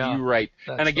 Yeah, you're right.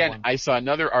 And again, I saw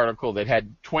another article that had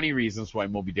 20 reasons why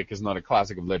Moby Dick is not a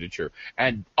classic of literature,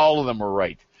 and all of them were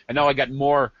right. And now I got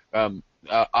more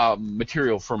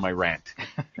material for my rant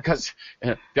because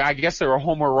I guess there are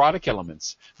homoerotic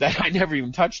elements that I never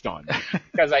even touched on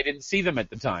because I didn't see them at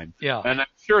the time. Yeah. And I'm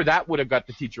sure that would have got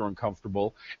the teacher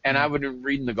uncomfortable, and I would have been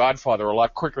reading The Godfather a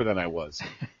lot quicker than I was.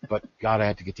 But God, I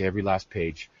had to get to every last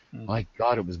page. My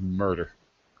God, it was murder.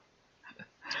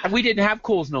 And we didn't have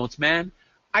Cole's Notes, man.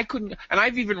 I couldn't, and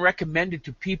I've even recommended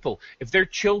to people if their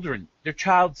child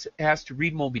has to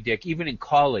read Moby Dick, even in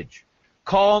college.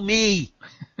 Call me.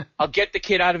 I'll get the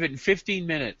kid out of it in 15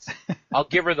 minutes. I'll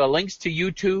give her the links to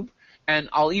YouTube, and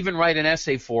I'll even write an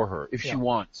essay for her if she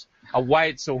wants on why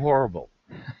it's so horrible.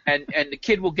 And the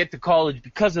kid will get to college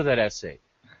because of that essay.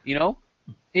 Even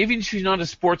if she's not a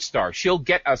sports star, she'll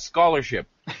get a scholarship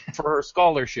for her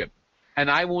scholarship. And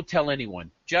I won't tell anyone,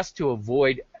 just to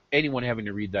avoid anyone having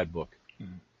to read that book.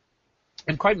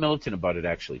 I'm quite militant about it,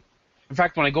 actually. In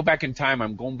fact, when I go back in time,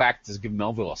 I'm going back to give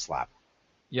Melville a slap.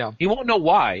 Yeah. He won't know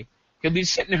why, He'll be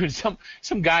sitting there and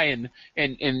some guy in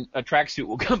a tracksuit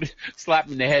will come and slap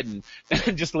him in the head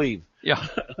and just leave. Yeah.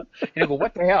 And he'll go,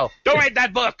 what the hell? Don't write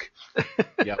that book!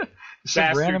 Yeah.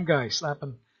 Some random guy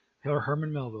slapping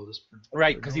Herman Melville.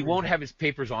 Right, because he won't have his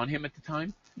papers on him at the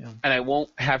time. Yeah. And I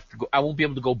won't be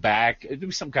able to go back. It'll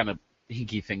be some kind of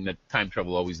hinky thing that time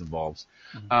travel always involves.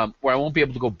 Where I won't be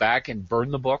able to go back and burn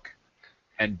the book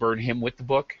and burn him with the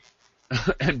book.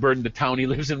 And burn the town he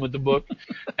lives in with the book,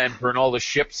 and burn all the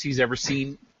ships he's ever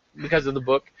seen because of the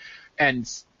book, and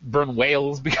burn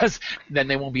whales because then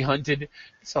they won't be hunted.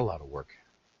 It's a lot of work.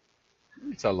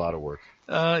 There's a lot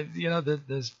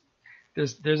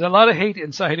of hate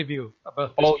inside of you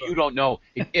about this book. You don't know.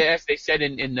 As they said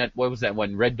in that, what was that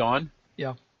one, Red Dawn?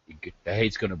 Yeah. The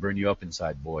hate's going to burn you up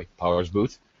inside, boy. Powers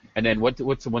Booth. And then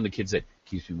what's the one the kid said?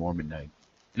 Keeps me warm at night.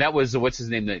 And that was, what's his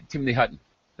name? Timothy Hutton.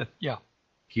 Yeah.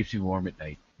 Keeps me warm at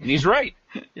night. And he's right.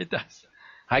 It does.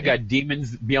 I got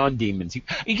demons beyond demons.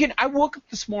 I woke up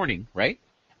this morning, right,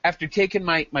 after taking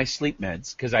my sleep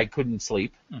meds because I couldn't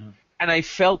sleep, and I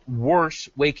felt worse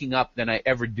waking up than I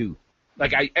ever do.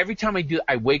 Like every time I do,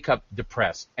 I wake up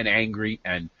depressed and angry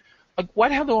and like, why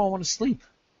the hell do I want to sleep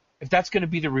if that's going to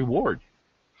be the reward?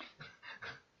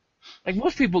 Like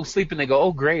most people sleep and they go,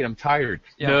 oh great, I'm tired.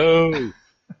 Yeah. No,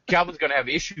 Calvin's going to have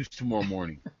issues tomorrow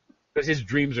morning. Because his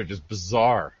dreams are just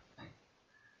bizarre.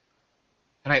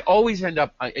 And I always end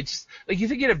up, it's like you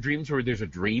think you have dreams where there's a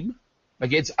dream?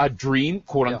 Like it's a dream,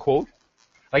 quote unquote.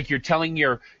 Like you're telling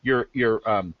your Danger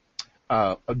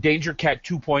Cat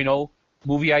 2.0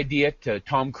 movie idea to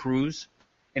Tom Cruise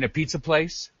in a pizza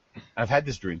place. I've had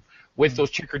this dream. With those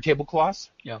checker tablecloths.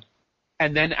 Yeah.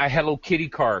 And then a Hello Kitty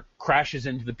car crashes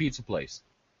into the pizza place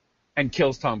and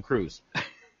kills Tom Cruise.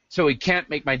 So he can't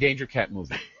make my Danger Cat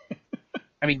movie.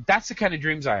 I mean, that's the kind of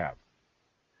dreams I have.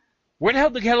 Where the hell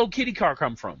did the Hello Kitty car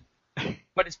come from?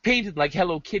 But it's painted like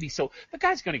Hello Kitty, so the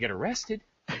guy's going to get arrested.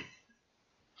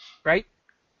 Right?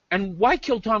 And why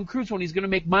kill Tom Cruise when he's going to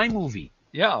make my movie?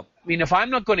 Yeah. I mean, if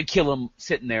I'm not going to kill him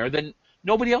sitting there, then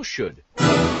nobody else should.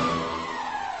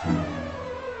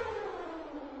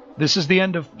 This is the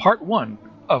end of part 1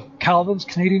 of Calvin's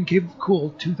Canadian Cave of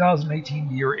Cool 2018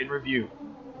 Year in Review.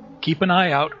 Keep an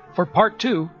eye out for part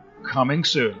 2 coming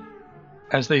soon.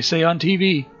 As they say on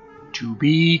TV, to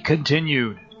be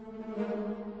continued.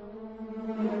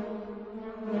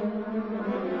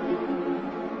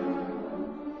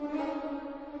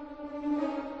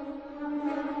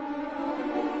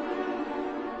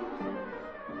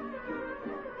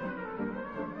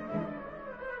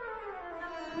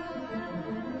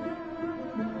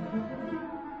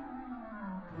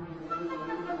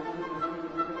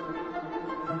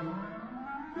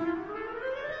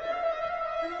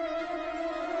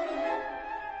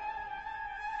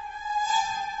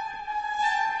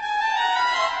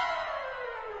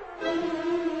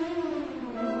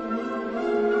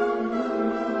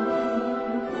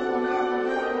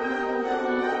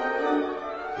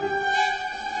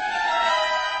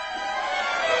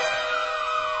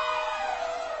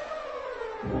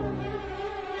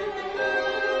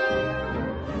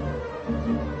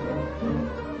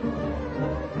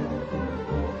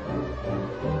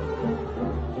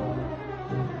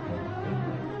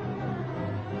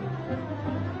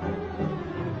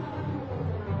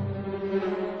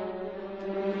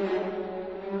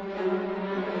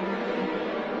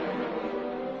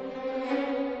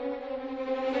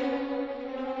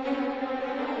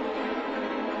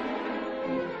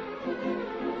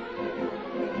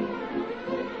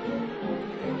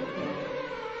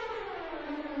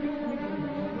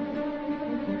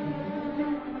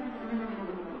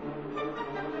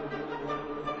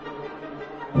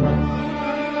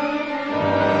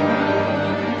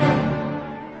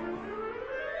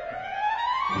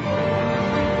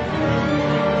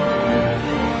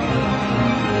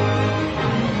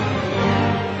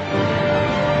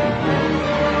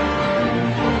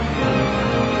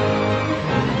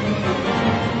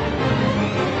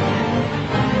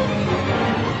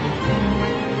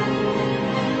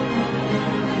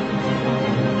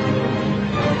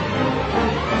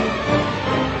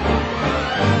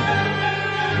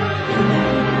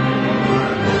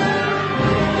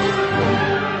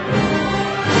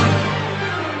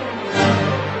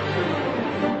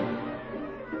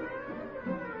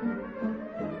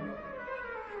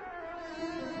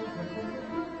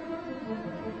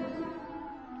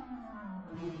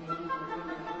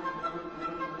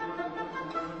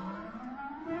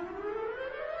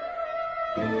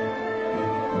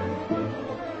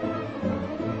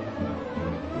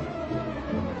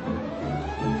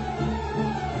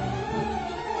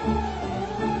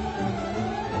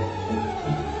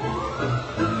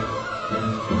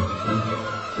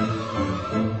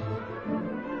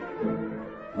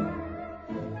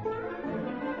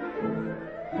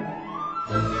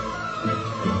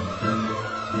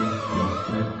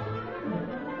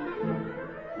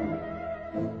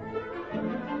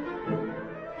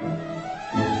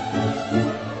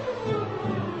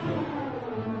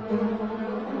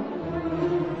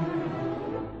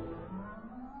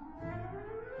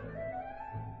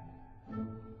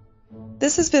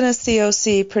 has been a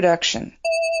COC production.